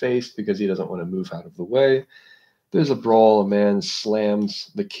him in the face because he doesn't want to move out of the way. There's a brawl. A man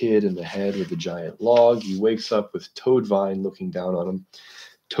slams the kid in the head with a giant log. He wakes up with Toadvine looking down on him.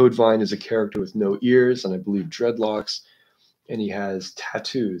 Toadvine is a character with no ears and I believe dreadlocks, and he has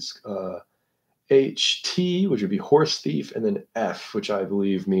tattoos. HT, which would be horse thief, and then F, which I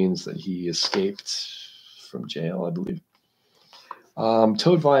believe means that he escaped from jail, I believe.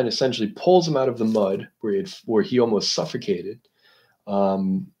 Toadvine essentially pulls him out of the mud where he almost suffocated,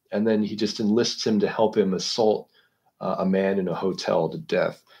 and then he just enlists him to help him assault a man in a hotel to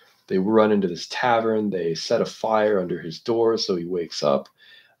death. They run into this tavern. They set a fire under his door, so he wakes up.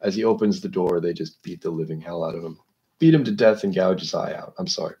 As he opens the door, they just beat the living hell out of him. Beat him to death and gouge his eye out. I'm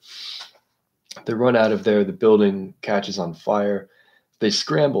sorry. They run out of there. The building catches on fire. They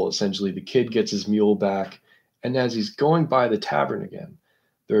scramble, essentially. The kid gets his mule back. And as he's going by the tavern again,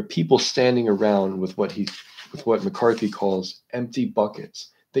 there are people standing around with what McCarthy calls empty buckets.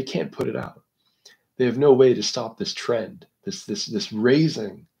 They can't put it out. They have no way to stop this trend, this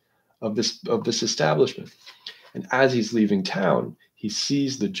raising of this establishment. And as he's leaving town, he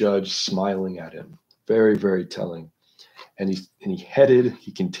sees the judge smiling at him. Very, very telling. And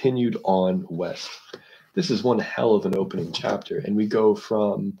he continued on west. this is one hell of an opening chapter. And we go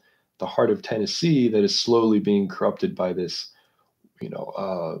from the heart of Tennessee that is slowly being corrupted by this,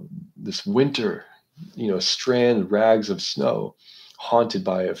 this winter, strand rags of snow, haunted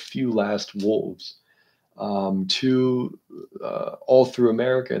by a few last wolves, to all through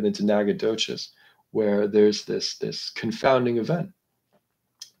America, and then to Nacogdoches, where there's this confounding event.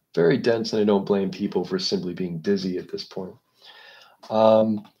 Very dense, and I don't blame people for simply being dizzy at this point.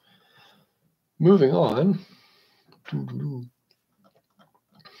 Moving on. Oh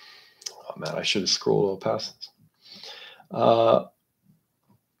man, I should have scrolled all past this.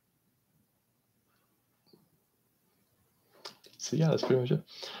 So yeah, that's pretty much it.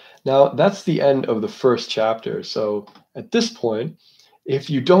 Now, that's the end of the first chapter. So at this point, if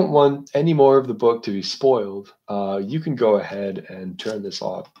you don't want any more of the book to be spoiled, you can go ahead and turn this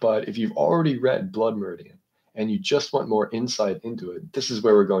off. But if you've already read Blood Meridian and you just want more insight into it, this is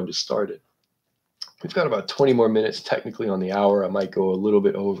where we're going to start it. We've got about 20 more minutes technically on the hour. I might go a little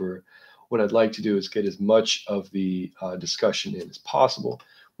bit over. What I'd like to do is get as much of the discussion in as possible.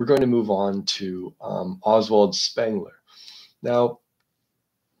 We're going to move on to Oswald Spengler. Now,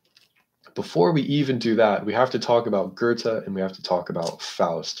 before we even do that, we have to talk about Goethe and we have to talk about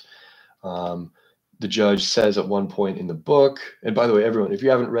Faust. The judge says at one point in the book, and by the way, everyone, if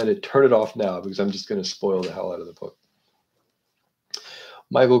you haven't read it, turn it off now because I'm just going to spoil the hell out of the book.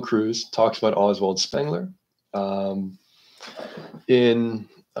 Michael Crews talks about Oswald Spengler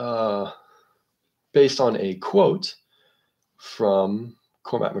based on a quote from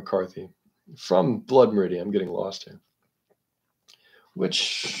Cormac McCarthy from Blood Meridian. I'm getting lost here.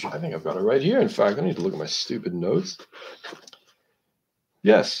 Which I think I've got it right here. In fact, I need to look at my stupid notes.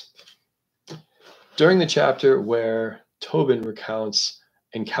 Yes. During the chapter where Tobin recounts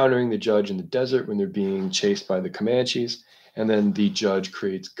encountering the judge in the desert when they're being chased by the Comanches, and then the judge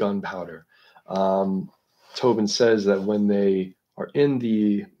creates gunpowder. Tobin says that when they are in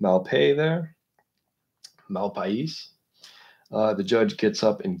the Malpais there, the judge gets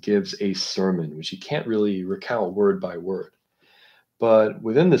up and gives a sermon, which he can't really recount word by word. But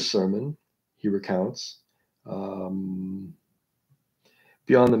within this sermon, he recounts, beyond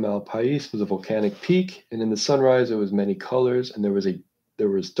the Malpais was a volcanic peak, and in the sunrise there was many colors, and there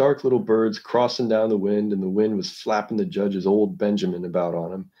was dark little birds crossing down the wind, and the wind was flapping the judge's old Benjamin about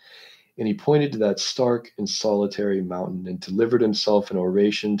on him. And he pointed to that stark and solitary mountain, and delivered himself an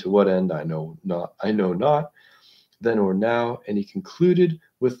oration, to what end I know not, then or now, and he concluded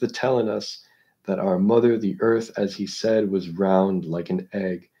with the telling us that our mother, the earth, as he said, was round like an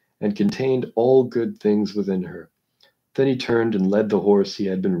egg, and contained all good things within her. Then he turned and led the horse he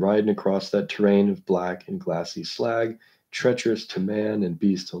had been riding across that terrain of black and glassy slag, treacherous to man and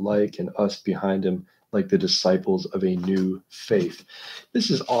beast alike, and us behind him like the disciples of a new faith. This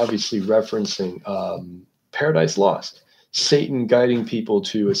is obviously referencing Paradise Lost, Satan guiding people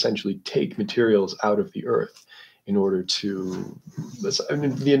to essentially take materials out of the earth in order to,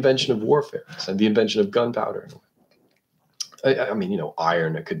 the invention of warfare and the invention of gunpowder. I mean,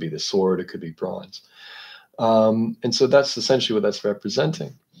 iron, it could be the sword, it could be bronze. And so that's essentially what that's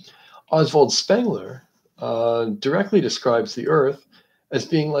representing. Oswald Spengler directly describes the earth as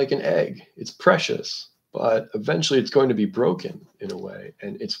being like an egg. It's precious, but eventually it's going to be broken in a way.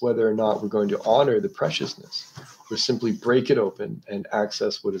 And it's whether or not we're going to honor the preciousness or simply break it open and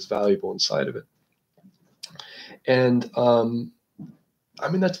access what is valuable inside of it. And I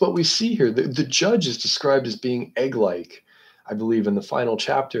mean, that's what we see here. The judge is described as being egg-like. I believe in the final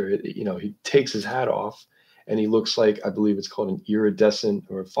chapter, he takes his hat off and he looks like, I believe it's called an iridescent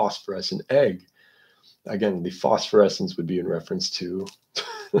or a phosphorescent egg. Again, the phosphorescence would be in reference to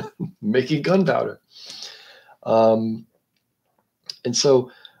making gunpowder. And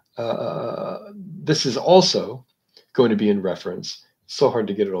so this is also going to be in reference, so hard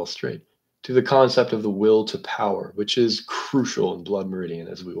to get it all straight, to the concept of the will to power, which is crucial in Blood Meridian,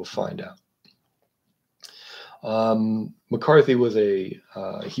 as we will find out. McCarthy was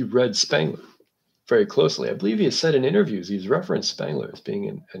he read Spengler very closely. I believe he has said in interviews, he's referenced Spengler as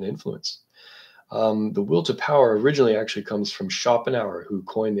being an influence. The will to power originally actually comes from Schopenhauer, who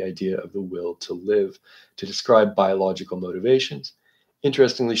coined the idea of the will to live to describe biological motivations.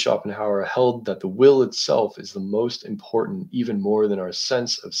 Interestingly, Schopenhauer held that the will itself is the most important, even more than our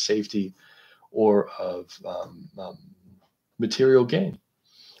sense of safety or of material gain,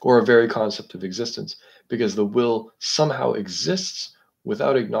 or a very concept of existence, because the will somehow exists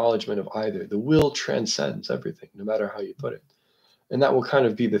without acknowledgement of either. The will transcends everything, no matter how you put it. And that will kind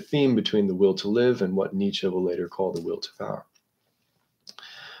of be the theme between the will to live and what Nietzsche will later call the will to power.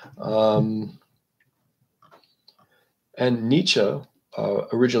 And Nietzsche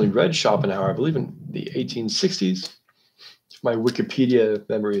originally read Schopenhauer, I believe in the 1860s, if my Wikipedia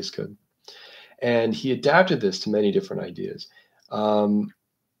memory is good. And he adapted this to many different ideas,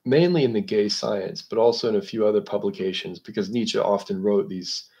 mainly in the gay science, but also in a few other publications, because Nietzsche often wrote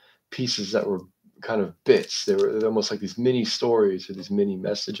these pieces that were kind of bits. They're almost like these mini stories or these mini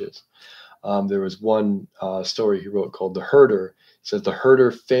messages. There was one story he wrote called The Herder. It says, the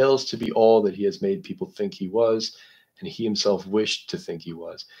herder fails to be all that he has made people think he was, and he himself wished to think he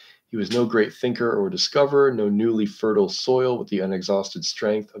was. He was no great thinker or discoverer, no newly fertile soil with the unexhausted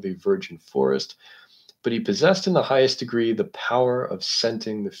strength of a virgin forest, but he possessed in the highest degree the power of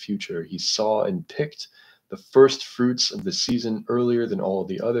scenting the future. He saw and picked the first fruits of the season earlier than all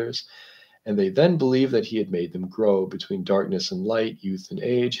the others, and they then believed that he had made them grow. Between darkness and light, youth and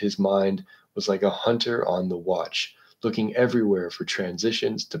age, his mind was like a hunter on the watch, looking everywhere for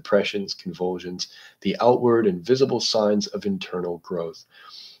transitions, depressions, convulsions, the outward and visible signs of internal growth.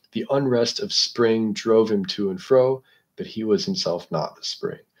 The unrest of spring drove him to and fro, but he was himself not the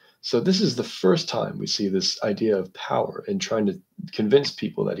spring. So this is the first time we see this idea of power and trying to convince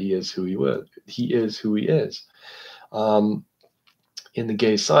people that he is who he was. He is who he is. In the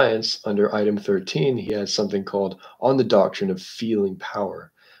gay science, under item 13, he has something called On the Doctrine of Feeling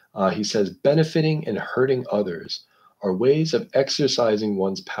Power. He says, benefiting and hurting others are ways of exercising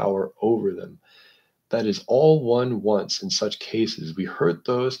one's power over them. That is all one wants in such cases. We hurt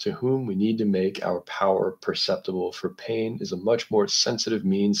those to whom we need to make our power perceptible, for pain is a much more sensitive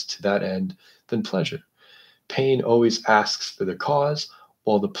means to that end than pleasure. Pain always asks for the cause,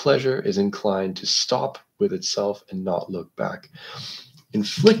 while the pleasure is inclined to stop with itself and not look back.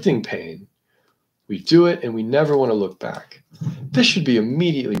 Inflicting pain, we do it and we never want to look back. This should be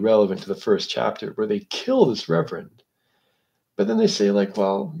immediately relevant to the first chapter where they kill this reverend. But then they say, like,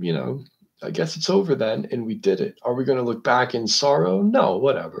 well, I guess it's over then, and we did it. Are we going to look back in sorrow? No,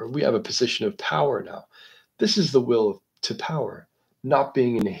 whatever. We have a position of power now. This is the will to power, not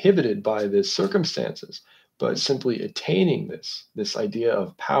being inhibited by the circumstances, but simply attaining this idea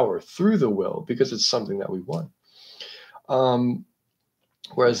of power through the will, because it's something that we want.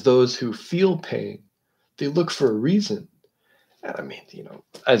 Whereas those who feel pain, they look for a reason. And I mean,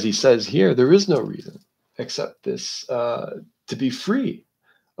 as he says here, there is no reason except this, to be free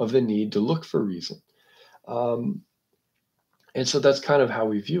of the need to look for reason. And so that's kind of how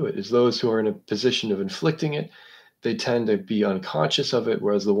we view it, is those who are in a position of inflicting it, they tend to be unconscious of it,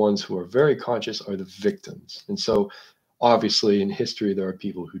 whereas the ones who are very conscious are the victims. And so obviously in history, there are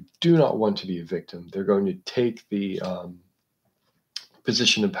people who do not want to be a victim. They're going to take the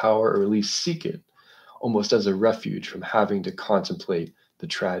position of power, or at least seek it, almost as a refuge from having to contemplate the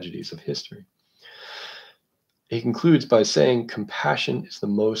tragedies of history. He concludes by saying, compassion is the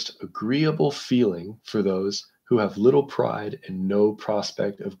most agreeable feeling for those who have little pride and no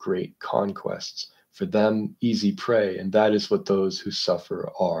prospect of great conquests. For them, easy prey, and that is what those who suffer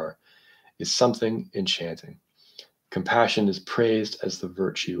are, is something enchanting. Compassion is praised as the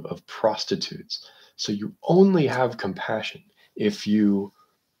virtue of prostitutes. So you only have compassion if you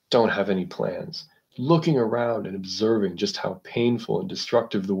don't have any plans. Looking around and observing just how painful and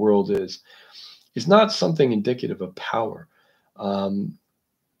destructive the world is not something indicative of power.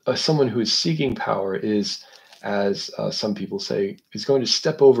 Someone who is seeking power is, as some people say, is going to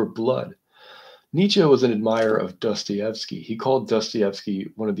step over blood. Nietzsche was an admirer of Dostoevsky. He called Dostoevsky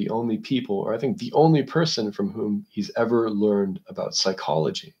one of the only people, or I think the only person, from whom he's ever learned about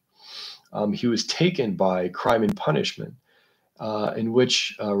psychology. He was taken by Crime and Punishment, in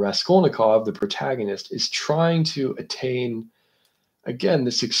which Raskolnikov, the protagonist, is trying to attain, again,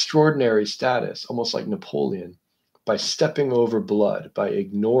 this extraordinary status, almost like Napoleon, by stepping over blood, by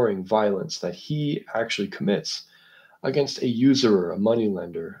ignoring violence that he actually commits against a usurer, a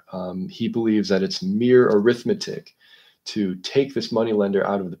moneylender. He believes that it's mere arithmetic to take this moneylender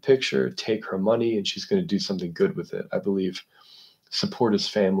out of the picture, take her money, and she's going to do something good with it. I believe support his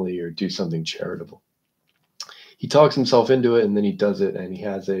family or do something charitable. He talks himself into it, and then he does it, and he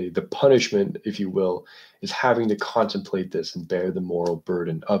has the punishment, if you will, is having to contemplate this and bear the moral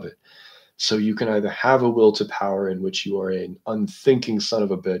burden of it. So you can either have a will to power in which you are an unthinking son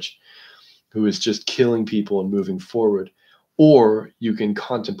of a bitch who is just killing people and moving forward, or you can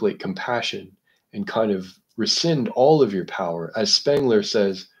contemplate compassion and kind of rescind all of your power. As Spengler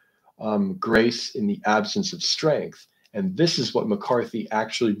says, grace in the absence of strength. And this is what McCarthy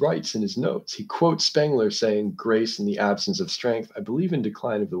actually writes in his notes. He quotes Spengler saying, grace in the absence of strength, I believe in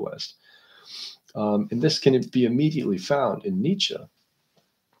Decline of the West. And this can be immediately found in Nietzsche.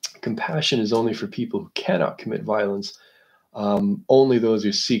 Compassion is only for people who cannot commit violence Only those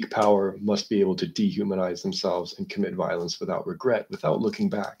who seek power must be able to dehumanize themselves and commit violence without regret, without looking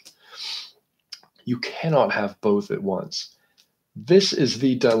back. You cannot have both at once. This is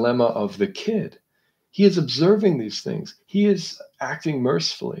the dilemma of the kid. He is observing these things. He is acting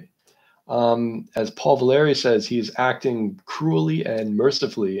mercifully. As Paul Valéry says, he is acting cruelly and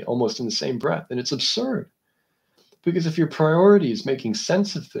mercifully almost in the same breath. And it's absurd. Because if your priority is making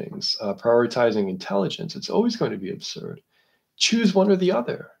sense of things, prioritizing intelligence, it's always going to be absurd. Choose one or the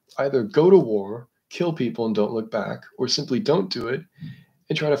other. Either go to war, kill people and don't look back, or simply don't do it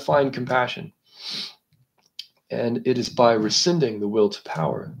and try to find compassion. And it is by rescinding the will to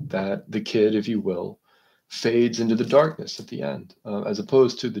power that the kid, if you will, fades into the darkness at the end, as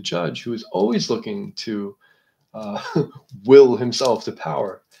opposed to the judge who is always looking to will himself to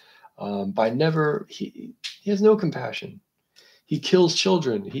power. He has no compassion. He kills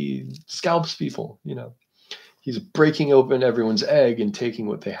children. He scalps people, He's breaking open everyone's egg and taking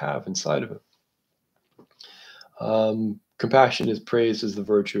what they have inside of it. Compassion is praised as the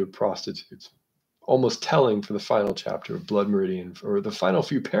virtue of prostitutes. Almost telling for the final chapter of Blood Meridian, or the final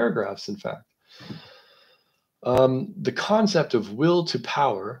few paragraphs, in fact. The concept of will to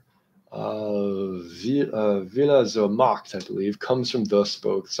power, Villa zur Macht, I believe, comes from Thus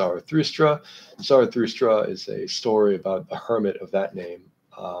Spoke Zarathustra. Zarathustra is a story about a hermit of that name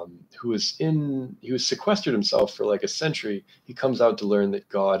who was sequestered himself for like a century. He comes out to learn that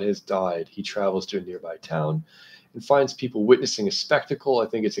God has died. He travels to a nearby town and finds people witnessing a spectacle. I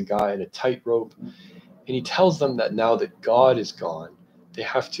think it's a guy in a tightrope. And he tells them that now that God is gone, they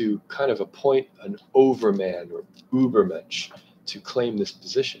have to kind of appoint an overman or Ubermensch to claim this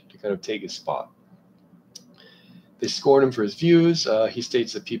position, to kind of take his spot. They scorn him for his views. He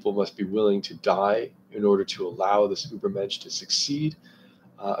states that people must be willing to die in order to allow this Ubermensch to succeed.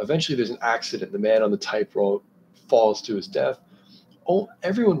 Eventually, there's an accident. The man on the tightrope falls to his death.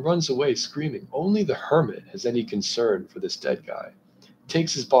 Everyone runs away screaming. Only the hermit has any concern for this dead guy.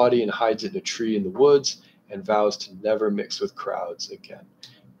 Takes his body and hides it in a tree in the woods and vows to never mix with crowds again.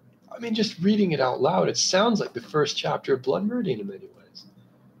 I mean, just reading it out loud, it sounds like the first chapter of Blood Meridian in many ways.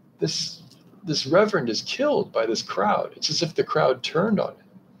 This reverend is killed by this crowd. It's as if the crowd turned on him.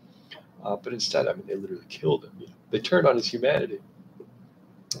 But instead, I mean, they literally killed him. They turned on his humanity.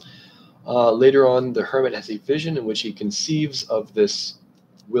 Later on, the hermit has a vision in which he conceives of this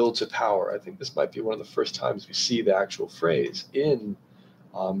will to power. I think this might be one of the first times we see the actual phrase in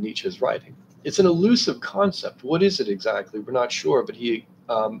Nietzsche's writing. It's an elusive concept. What is it exactly? We're not sure, but he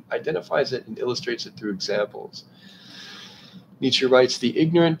identifies it and illustrates it through examples. Nietzsche writes, "The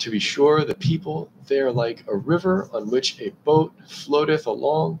ignorant, to be sure, the people, they are like a river on which a boat floateth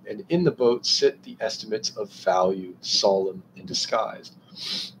along, and in the boat sit the estimates of value, solemn and disguised."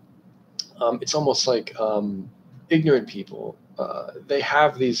 It's almost like ignorant people. They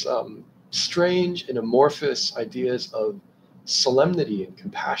have these strange and amorphous ideas of solemnity and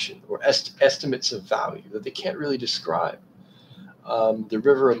compassion, or estimates of value that they can't really describe. The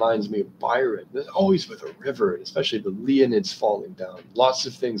river reminds me of Byron. There's always with a river, and especially the Leonids falling down, lots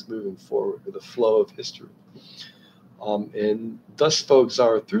of things moving forward with the flow of history. And thus spoke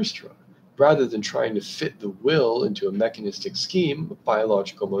Zarathustra. Rather than trying to fit the will into a mechanistic scheme of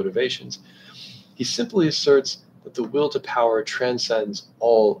biological motivations, he simply asserts that the will to power transcends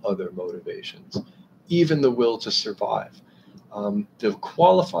all other motivations, even the will to survive. The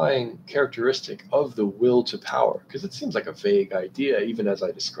qualifying characteristic of the will to power, because it seems like a vague idea even as I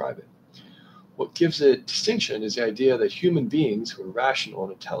describe it, what gives it distinction is the idea that human beings who are rational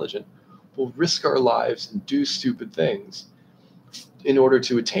and intelligent will risk our lives and do stupid things in order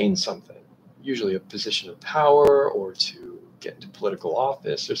to attain something, usually a position of power or to get into political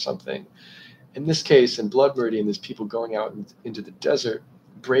office or something. In this case, in Blood Meridian, there's people going out into the desert,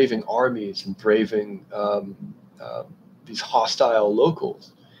 braving armies and braving these hostile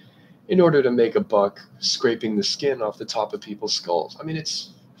locals in order to make a buck, scraping the skin off the top of people's skulls. I mean,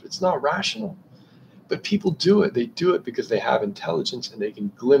 it's not rational, but people do it. They do it because they have intelligence and they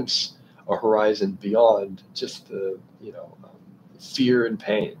can glimpse a horizon beyond just the fear and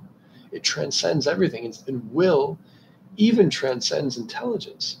pain. It transcends everything, and will even transcends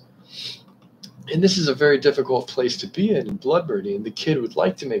intelligence. And this is a very difficult place to be in Blood Meridian. The kid would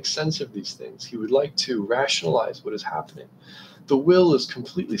like to make sense of these things. He would like to rationalize what is happening. The will is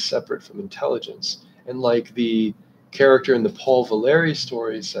completely separate from intelligence. And like the character in the Paul Valéry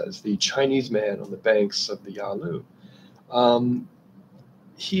story says, the Chinese man on the banks of the Yalu,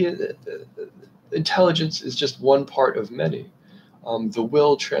 intelligence is just one part of many. The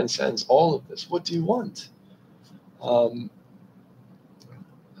will transcends all of this. What do you want?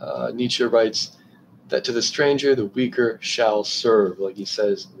 Nietzsche writes, that to the stranger the weaker shall serve, like he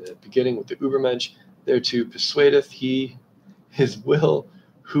says in the beginning with the Übermensch, thereto persuadeth he his will,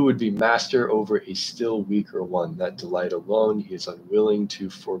 who would be master over a still weaker one. That delight alone he is unwilling to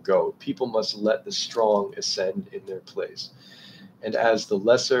forego. People must let the strong ascend in their place. And as the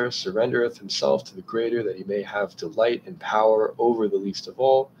lesser surrendereth himself to the greater, that he may have delight and power over the least of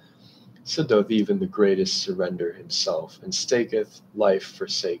all, so doth even the greatest surrender himself, and staketh life for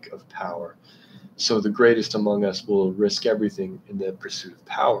sake of power. So the greatest among us will risk everything in the pursuit of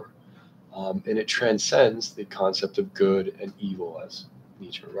power. And it transcends the concept of good and evil, as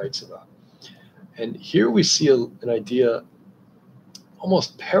Nietzsche writes about. And here we see an idea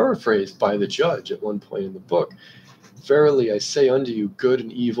almost paraphrased by the judge at one point in the book. Verily I say unto you, good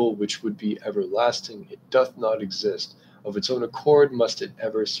and evil, which would be everlasting, it doth not exist. Of its own accord must it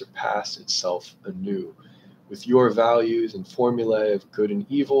ever surpass itself anew. With your values and formulae of good and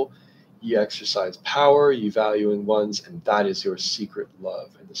evil, ye exercise power, ye valuing ones, and that is your secret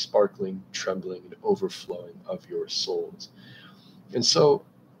love, and the sparkling, trembling, and overflowing of your souls. And so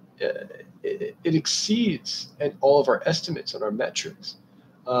it exceeds all of our estimates and our metrics.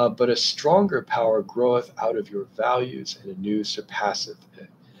 But a stronger power groweth out of your values, and anew surpasseth it.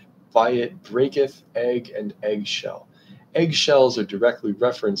 By it breaketh egg and eggshell. Eggshells are directly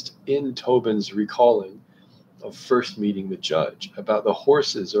referenced in Tobin's recalling of first meeting the judge, about the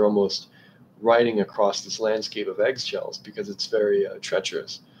horses are almost riding across this landscape of eggshells because it's very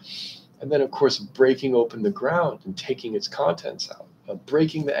treacherous. And then, of course, breaking open the ground and taking its contents out,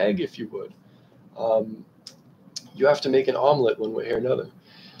 breaking the egg, if you would. You have to make an omelet one way or another.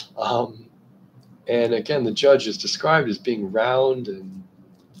 And again, the judge is described as being round and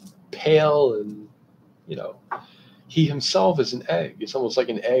pale, and, he himself is an egg. It's almost like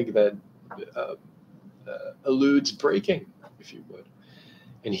an egg that eludes breaking, if you would.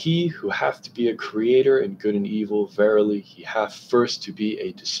 And he who hath to be a creator in good and evil, verily he hath first to be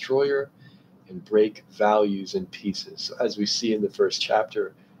a destroyer and break values in pieces. So as we see in the first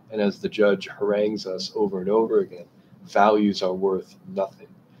chapter, and as the judge harangues us over and over again, values are worth nothing.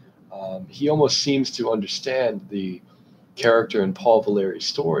 He almost seems to understand the character in Paul Valeri's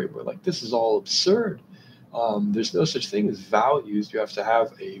story, where this is all absurd. There's no such thing as values. You have to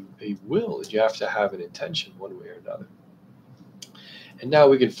have a will, and you have to have an intention one way or another. And now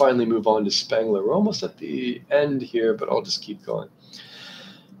we can finally move on to Spengler. We're almost at the end here, but I'll just keep going.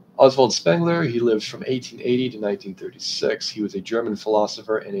 Oswald Spengler, he lived from 1880 to 1936. He was a German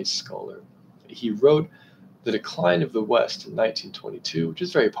philosopher and a scholar. He wrote The Decline of the West in 1922, which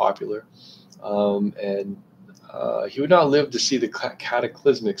is very popular. He would not live to see the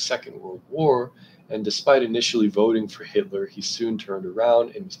cataclysmic Second World War, and despite initially voting for Hitler, he soon turned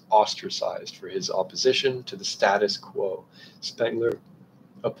around and was ostracized for his opposition to the status quo. Spengler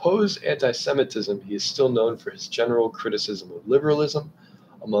opposed anti-Semitism. He is still known for his general criticism of liberalism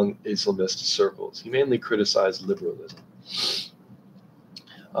among Islamist circles. He mainly criticized liberalism.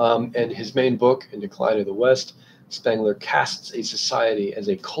 And his main book, In Decline of the West, Spengler casts a society as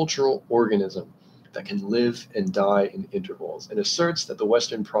a cultural organism that can live and die in intervals, and asserts that the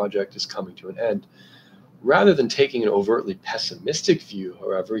Western project is coming to an end. Rather than taking an overtly pessimistic view,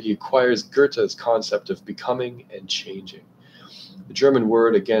 however, he acquires Goethe's concept of becoming and changing. The German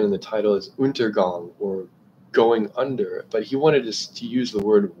word, again, in the title is Untergang, or going under, but he wanted us to use the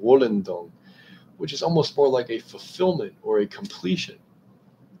word Vollendung, which is almost more like a fulfillment or a completion.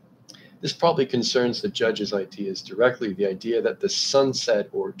 This probably concerns the judge's ideas directly, the idea that the sunset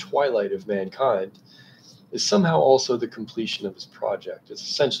or twilight of mankind is somehow also the completion of his project. It's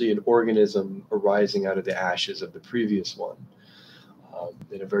essentially an organism arising out of the ashes of the previous one,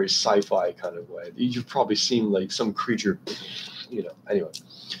 in a very sci-fi kind of way. You've probably seen some creature, anyway.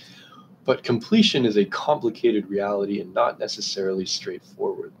 But completion is a complicated reality and not necessarily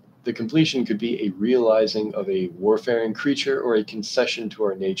straightforward. The completion could be a realizing of a warfaring creature or a concession to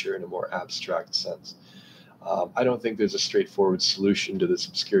our nature in a more abstract sense. I don't think there's a straightforward solution to this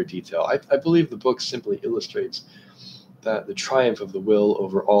obscure detail. I believe the book simply illustrates that the triumph of the will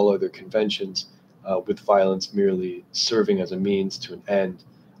over all other conventions, with violence merely serving as a means to an end,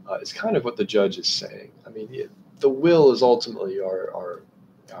 is kind of what the judge is saying. I mean, the will is ultimately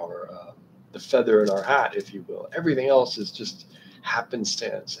the feather in our hat, if you will. Everything else is just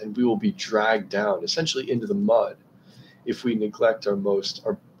happenstance, and we will be dragged down essentially into the mud if we neglect our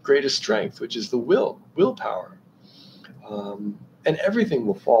greatest strength, which is the willpower. And everything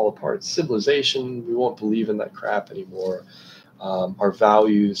will fall apart. Civilization, we won't believe in that crap anymore. Our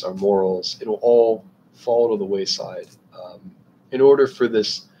values, our morals, it'll all fall to the wayside. In order for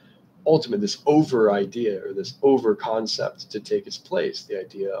this over idea, or this over concept, to take its place, the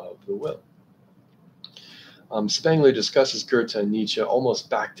idea of the will. Spengler discusses Goethe and Nietzsche almost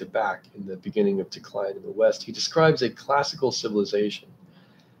back to back in the beginning of Decline in the West. He describes a classical civilization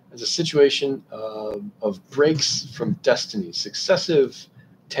as a situation of breaks from destiny, successive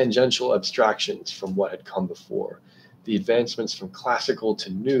tangential abstractions from what had come before, the advancements from classical to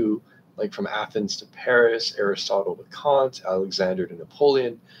new, like from Athens to Paris, Aristotle to Kant, Alexander to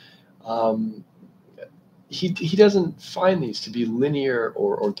Napoleon. He doesn't find these to be linear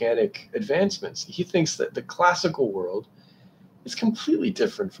or organic advancements. He thinks that the classical world is completely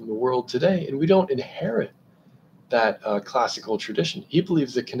different from the world today, and we don't inherit that classical tradition. He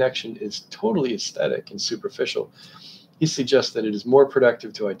believes the connection is totally aesthetic and superficial. He suggests that it is more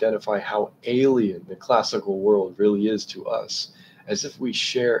productive to identify how alien the classical world really is to us, as if we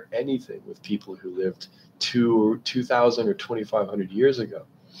share anything with people who lived 2,000 or 2,500 years ago.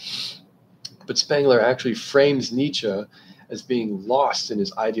 But Spengler actually frames Nietzsche as being lost in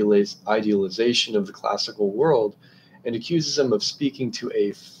his idealization of the classical world and accuses him of speaking to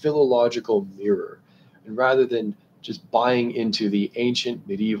a philological mirror. And rather than just buying into the ancient,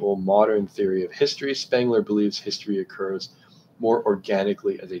 medieval, modern theory of history, Spengler believes history occurs more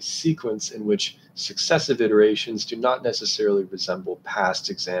organically as a sequence in which successive iterations do not necessarily resemble past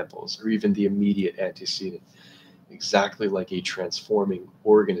examples or even the immediate antecedent, exactly like a transforming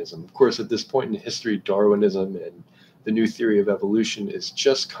organism. Of course, at this point in history, Darwinism and the new theory of evolution is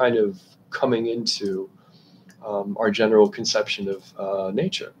just kind of coming into our general conception of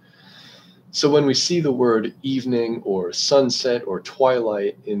nature. So when we see the word evening or sunset or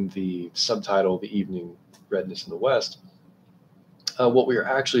twilight in the subtitle, The Evening Redness in the West, what we are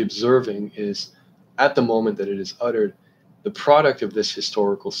actually observing is, at the moment that it is uttered, the product of this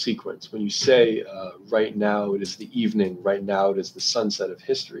historical sequence. When you say, right now it is the evening, right now it is the sunset of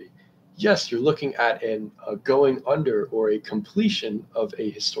history, yes, you're looking at a going under or a completion of a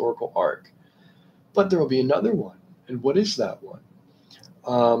historical arc. But there will be another one. And what is that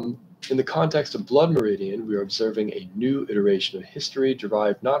one? In the context of Blood Meridian, we are observing a new iteration of history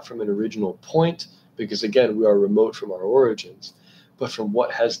derived not from an original point, because again, we are remote from our origins, but from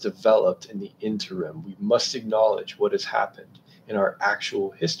what has developed in the interim. We must acknowledge what has happened in our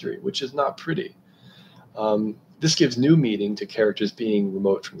actual history, which is not pretty. This gives new meaning to characters being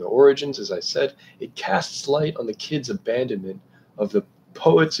remote from their origins. As I said, it casts light on the kids' abandonment of the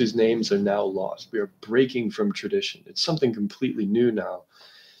poets whose names are now lost. We are breaking from tradition. It's something completely new now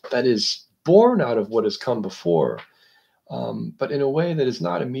that is born out of what has come before, but in a way that is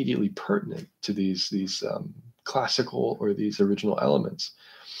not immediately pertinent to these classical or these original elements.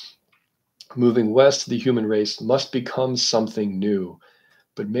 Moving west, the human race must become something new,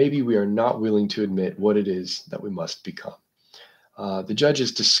 but maybe we are not willing to admit what it is that we must become. The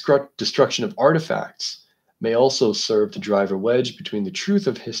judge's destruction of artifacts may also serve to drive a wedge between the truth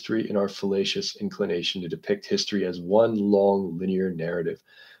of history and our fallacious inclination to depict history as one long linear narrative.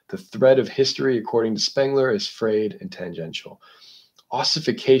 The thread of history, according to Spengler, is frayed and tangential.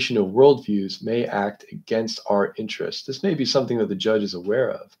 Ossification of worldviews may act against our interests. This may be something that the judge is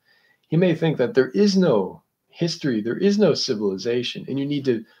aware of. He may think that there is no history, there is no civilization, and you need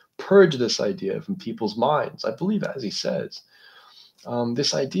to purge this idea from people's minds. I believe, as he says,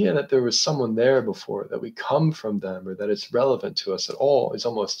 this idea that there was someone there before, that we come from them, or that it's relevant to us at all is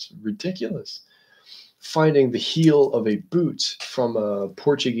almost ridiculous. Finding the heel of a boot from a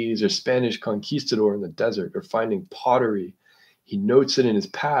Portuguese or Spanish conquistador in the desert, or finding pottery, he notes it in his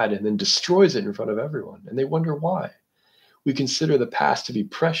pad and then destroys it in front of everyone, and they wonder why. We consider the past to be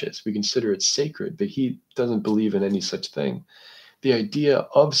precious. We consider it sacred, but he doesn't believe in any such thing. The idea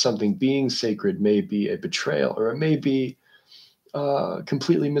of something being sacred may be a betrayal, or it may be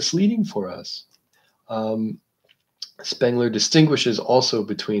completely misleading for us. Spengler distinguishes also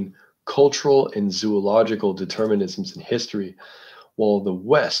between cultural and zoological determinisms in history, while the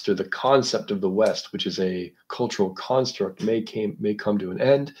West, or the concept of the West, which is a cultural construct, may come to an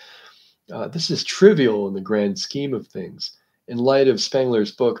end. This is trivial in the grand scheme of things. In light of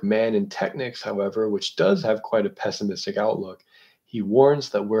Spengler's book, Man and Technics, however, which does have quite a pessimistic outlook, he warns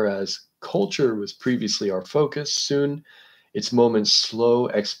that whereas culture was previously our focus, soon its moment's slow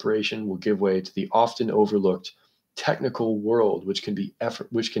expiration will give way to the often overlooked technical world, which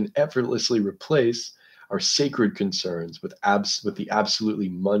can effortlessly replace our sacred concerns with the absolutely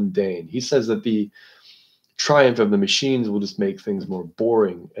mundane. He says that the triumph of the machines will just make things more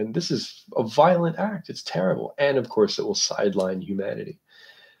boring, and this is a violent act. It's terrible, and of course it will sideline humanity.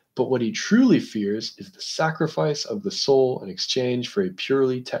 But what he truly fears is the sacrifice of the soul in exchange for a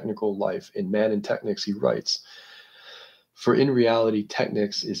purely technical life. In Man and Technics, he writes, "For in reality,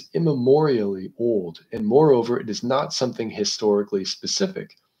 technics is immemorially old, and moreover, it is not something historically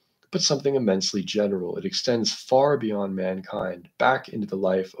specific, but something immensely general. It extends far beyond mankind, back into the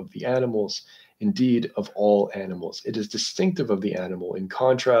life of the animals, indeed of all animals. It is distinctive of the animal, in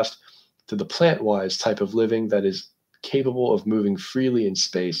contrast to the plant-wise type of living that is capable of moving freely in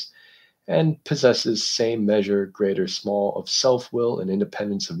space and possesses same measure, great or small, of self-will and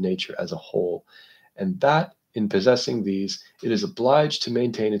independence of nature as a whole. And that, in possessing these, it is obliged to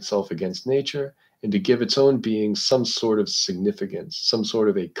maintain itself against nature and to give its own being some sort of significance, some sort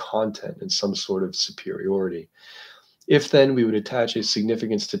of a content, and some sort of superiority. If then we would attach a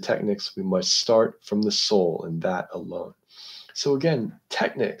significance to technics, we must start from the soul and that alone. So again,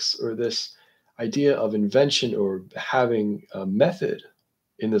 technics, or this idea of invention or having a method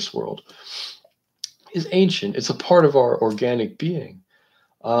in this world, is ancient. It's a part of our organic being.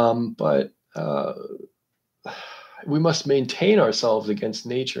 But we must maintain ourselves against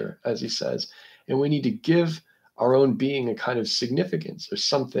nature, as he says, and we need to give our own being a kind of significance or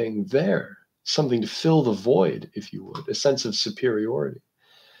something there, something to fill the void, if you would, a sense of superiority.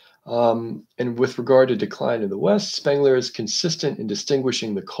 And with regard to decline in the West, Spengler is consistent in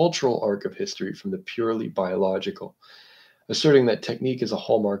distinguishing the cultural arc of history from the purely biological, asserting that technique is a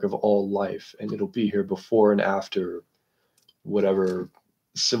hallmark of all life, and it'll be here before and after whatever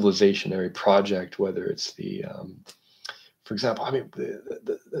civilizationary project, whether it's the, for example, I mean,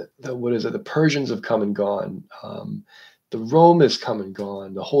 what is it? The Persians have come and gone. The Rome has come and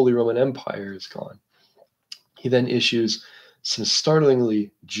gone. The Holy Roman Empire is gone. He then issues some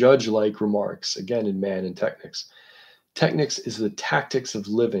startlingly judge-like remarks, again in Man and Technics. Technics is the tactics of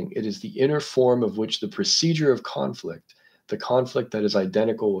living. It is the inner form of which the procedure of conflict, the conflict that is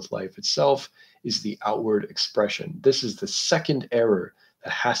identical with life itself, is the outward expression. This is the second error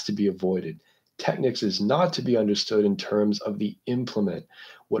that has to be avoided. Technics is not to be understood in terms of the implement.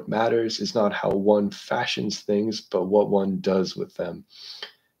 What matters is not how one fashions things, but what one does with them.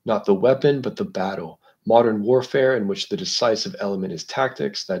 Not the weapon, but the battle. Modern warfare, in which the decisive element is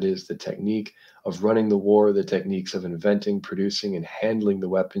tactics, that is, the technique of running the war, the techniques of inventing, producing, and handling the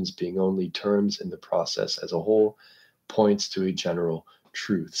weapons being only terms in the process as a whole, points to a general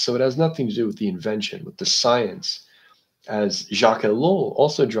truth. So it has nothing to do with the invention, with the science, as Jacques Ellul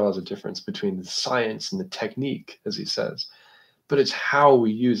also draws a difference between the science and the technique, as he says. But it's how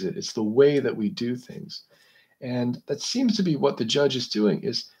we use it. It's the way that we do things. And that seems to be what the judge is doing,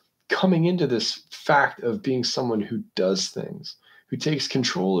 is coming into this fact of being someone who does things, who takes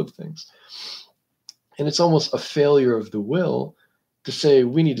control of things. And it's almost a failure of the will to say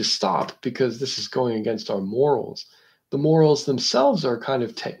we need to stop because this is going against our morals. The morals themselves are a kind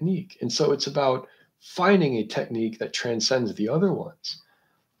of technique. And so it's about finding a technique that transcends the other ones.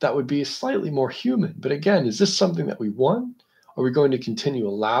 That would be slightly more human. But again, is this something that we want? Are we going to continue to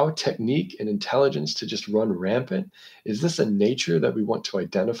allow technique and intelligence to just run rampant? Is this a nature that we want to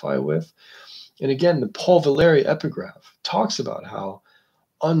identify with? And again, the Paul Valéry epigraph talks about how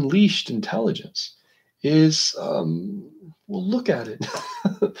unleashed intelligence is, well, look at it.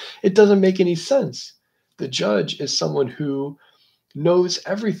 It doesn't make any sense. The judge is someone who knows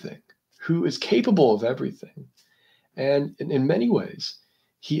everything, who is capable of everything. And in many ways,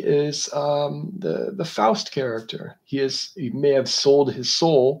 he is the Faust character. He may have sold his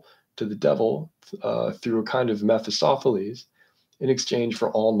soul to the devil through a kind of Mephistopheles in exchange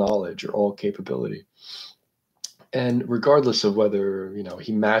for all knowledge or all capability. And regardless of whether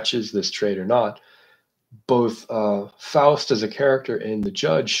he matches this trait or not, both Faust as a character and the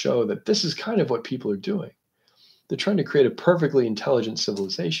judge show that this is kind of what people are doing. They're trying to create a perfectly intelligent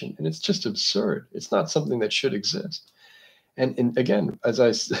civilization, and it's just absurd. It's not something that should exist. And again,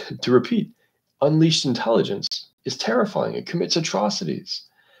 to repeat, unleashed intelligence is terrifying. It commits atrocities,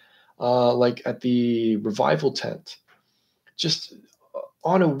 like at the revival tent. Just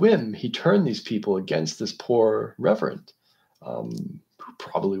on a whim, he turned these people against this poor reverend, who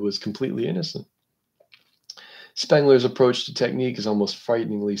probably was completely innocent. Spengler's approach to technique is almost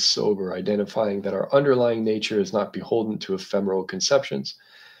frighteningly sober, identifying that our underlying nature is not beholden to ephemeral conceptions,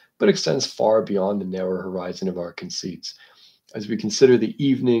 but extends far beyond the narrow horizon of our conceits. As we consider the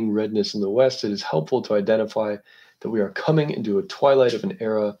evening redness in the West, it is helpful to identify that we are coming into a twilight of an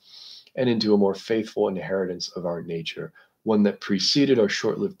era and into a more faithful inheritance of our nature, one that preceded our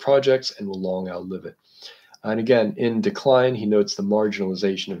short-lived projects and will long outlive it. And again, in Decline, he notes the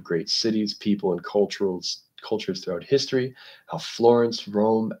marginalization of great cities, people, and cultures throughout history, how Florence,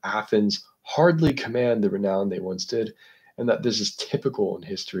 Rome, Athens hardly command the renown they once did, and that this is typical in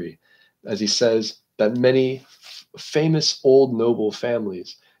history. As he says, that many famous old noble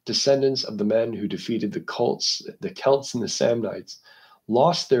families, descendants of the men who defeated the Celts and the Samnites,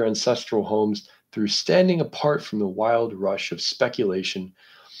 lost their ancestral homes through standing apart from the wild rush of speculation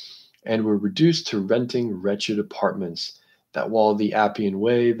and were reduced to renting wretched apartments, that while the Appian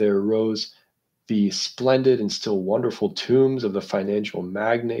Way there arose the splendid and still wonderful tombs of the financial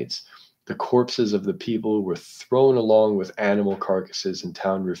magnates, the corpses of the people were thrown along with animal carcasses and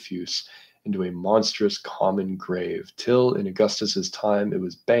town refuse into a monstrous common grave, till in Augustus's time it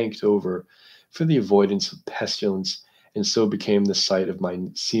was banked over for the avoidance of pestilence, and so became the site of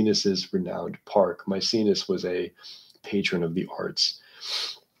Maecenas' renowned park. Maecenas was a patron of the arts.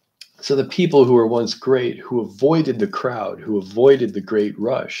 So the people who were once great, who avoided the crowd, who avoided the great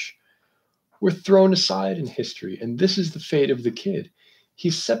rush, were thrown aside in history. And this is the fate of the kid. He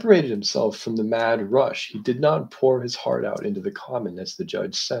separated himself from the mad rush. He did not pour his heart out into the common, as the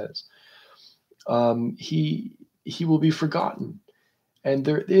judge says. He will be forgotten. And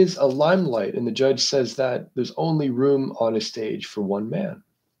there is a limelight, and the judge says that there's only room on a stage for one man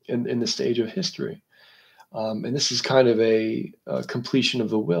in the stage of history. And this is kind of a completion of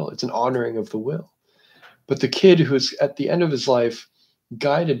the will. It's an honoring of the will. But the kid who's at the end of his life,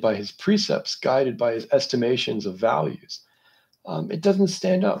 guided by his precepts, guided by his estimations of values, it doesn't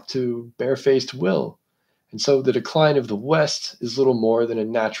stand up to barefaced will. And so the decline of the West is little more than a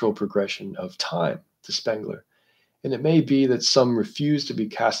natural progression of time to Spengler. And it may be that some refuse to be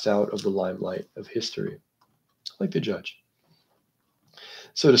cast out of the limelight of history, like the judge.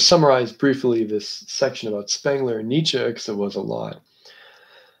 So to summarize briefly this section about Spengler and Nietzsche, because it was a lot,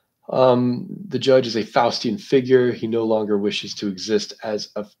 the judge is a Faustian figure. He no longer wishes to exist as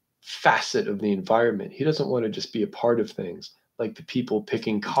a facet of the environment. He doesn't want to just be a part of things, like the people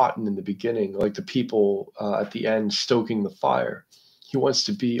picking cotton in the beginning, like the people at the end stoking the fire. He wants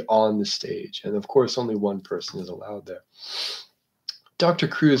to be on the stage. And of course, only one person is allowed there. Dr.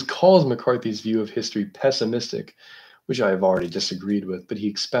 Crews calls McCarthy's view of history pessimistic, which I have already disagreed with, but he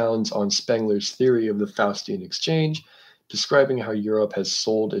expounds on Spengler's theory of the Faustian exchange, describing how Europe has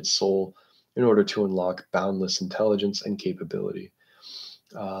sold its soul in order to unlock boundless intelligence and capability.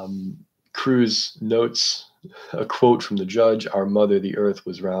 Crews notes a quote from the judge: "Our mother, the earth,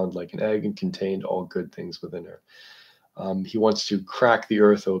 was round like an egg and contained all good things within her." He wants to crack the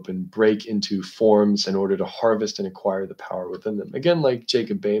earth open, break into forms in order to harvest and acquire the power within them. Again, like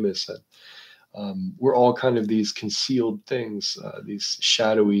Jacob Boehme said, we're all kind of these concealed things, these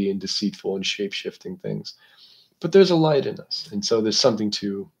shadowy and deceitful and shape-shifting things. But there's a light in us, and so there's something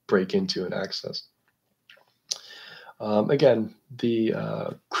to break into and access. Again, the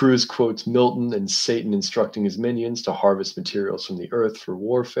Crews quotes Milton and Satan instructing his minions to harvest materials from the earth for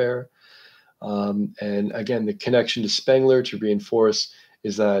warfare. And again, the connection to Spengler to reinforce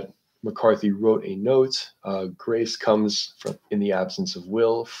is that McCarthy wrote a note. Grace comes from, in the absence of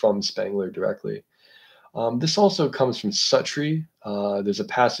will, from Spengler directly. This also comes from Suttree. There's a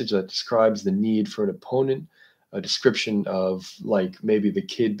passage that describes the need for an opponent, a description of like maybe the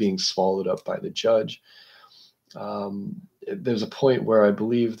kid being swallowed up by the judge. There's a point where I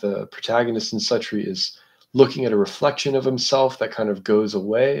believe the protagonist in Suttree is looking at a reflection of himself that kind of goes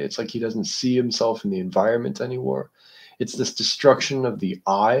away. It's like he doesn't see himself in the environment anymore. It's this destruction of the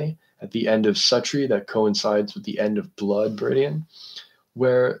I at the end of Suttree that coincides with the end of Blood Meridian,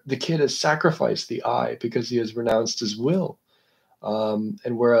 where the kid has sacrificed the I because he has renounced his will.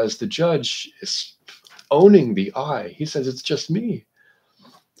 And whereas the judge is owning the I, he says, it's just me.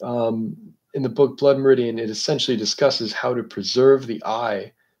 In the book Blood Meridian, it essentially discusses how to preserve the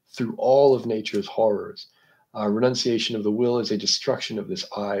I through all of nature's horrors. Renunciation of the will is a destruction of this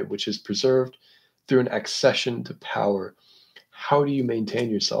I, which is preserved through an accession to power. How do you maintain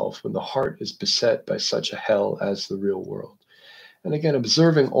yourself when the heart is beset by such a hell as the real world? And again,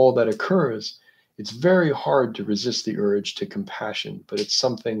 observing all that occurs, it's very hard to resist the urge to compassion, but it's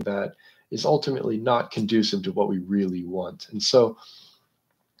something that is ultimately not conducive to what we really want. And so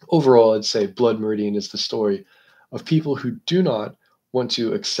overall, I'd say Blood Meridian is the story of people who do not want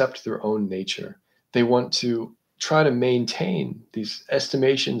to accept their own nature. They want to try to maintain these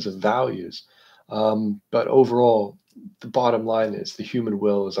estimations of values. But overall, the bottom line is the human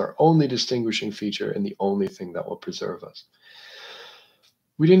will is our only distinguishing feature and the only thing that will preserve us.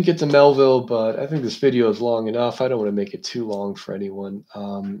 We didn't get to Melville, but I think this video is long enough. I don't want to make it too long for anyone.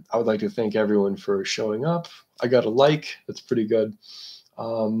 I would like to thank everyone for showing up. I got a like. That's pretty good.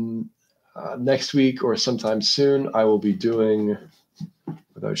 Next week or sometime soon, I will be doing,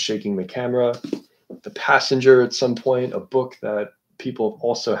 without shaking the camera, The Passenger at some point, a book that people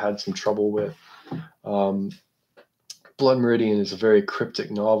also had some trouble with. Blood Meridian is a very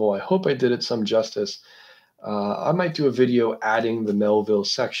cryptic novel. I hope I did it some justice. I might do a video adding the Melville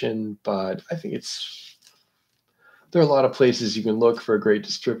section, but I think it's There are a lot of places you can look for a great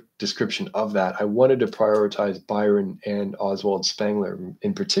description of that. I wanted to prioritize Byron and Oswald Spengler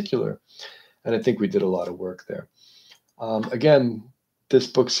in particular, and I think we did a lot of work there. Again, this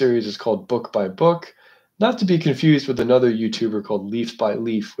book series is called Book by Book, not to be confused with another YouTuber called Leaf by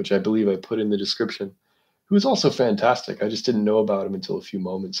Leaf, which I believe I put in the description, who is also fantastic. I just didn't know about him until a few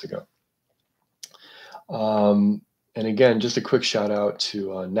moments ago. And again, just a quick shout out to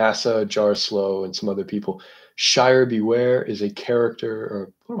NASA, Jarslow, and some other people. Shire Beware is a character,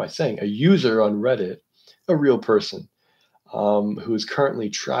 or what am I saying? A user on Reddit, a real person, who is currently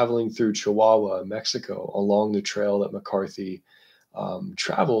traveling through Chihuahua, Mexico, along the trail that McCarthy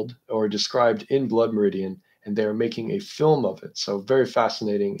traveled or described in Blood Meridian, and they are making a film of it. So very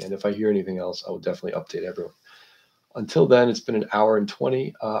fascinating. And if I hear anything else, I will definitely update everyone. Until then, it's been an hour and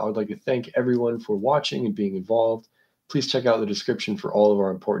 20. I would like to thank everyone for watching and being involved. Please check out the description for all of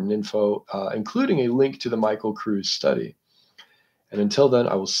our important info, including a link to the Michael Crews study. And until then,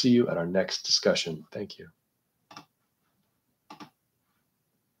 I will see you at our next discussion. Thank you.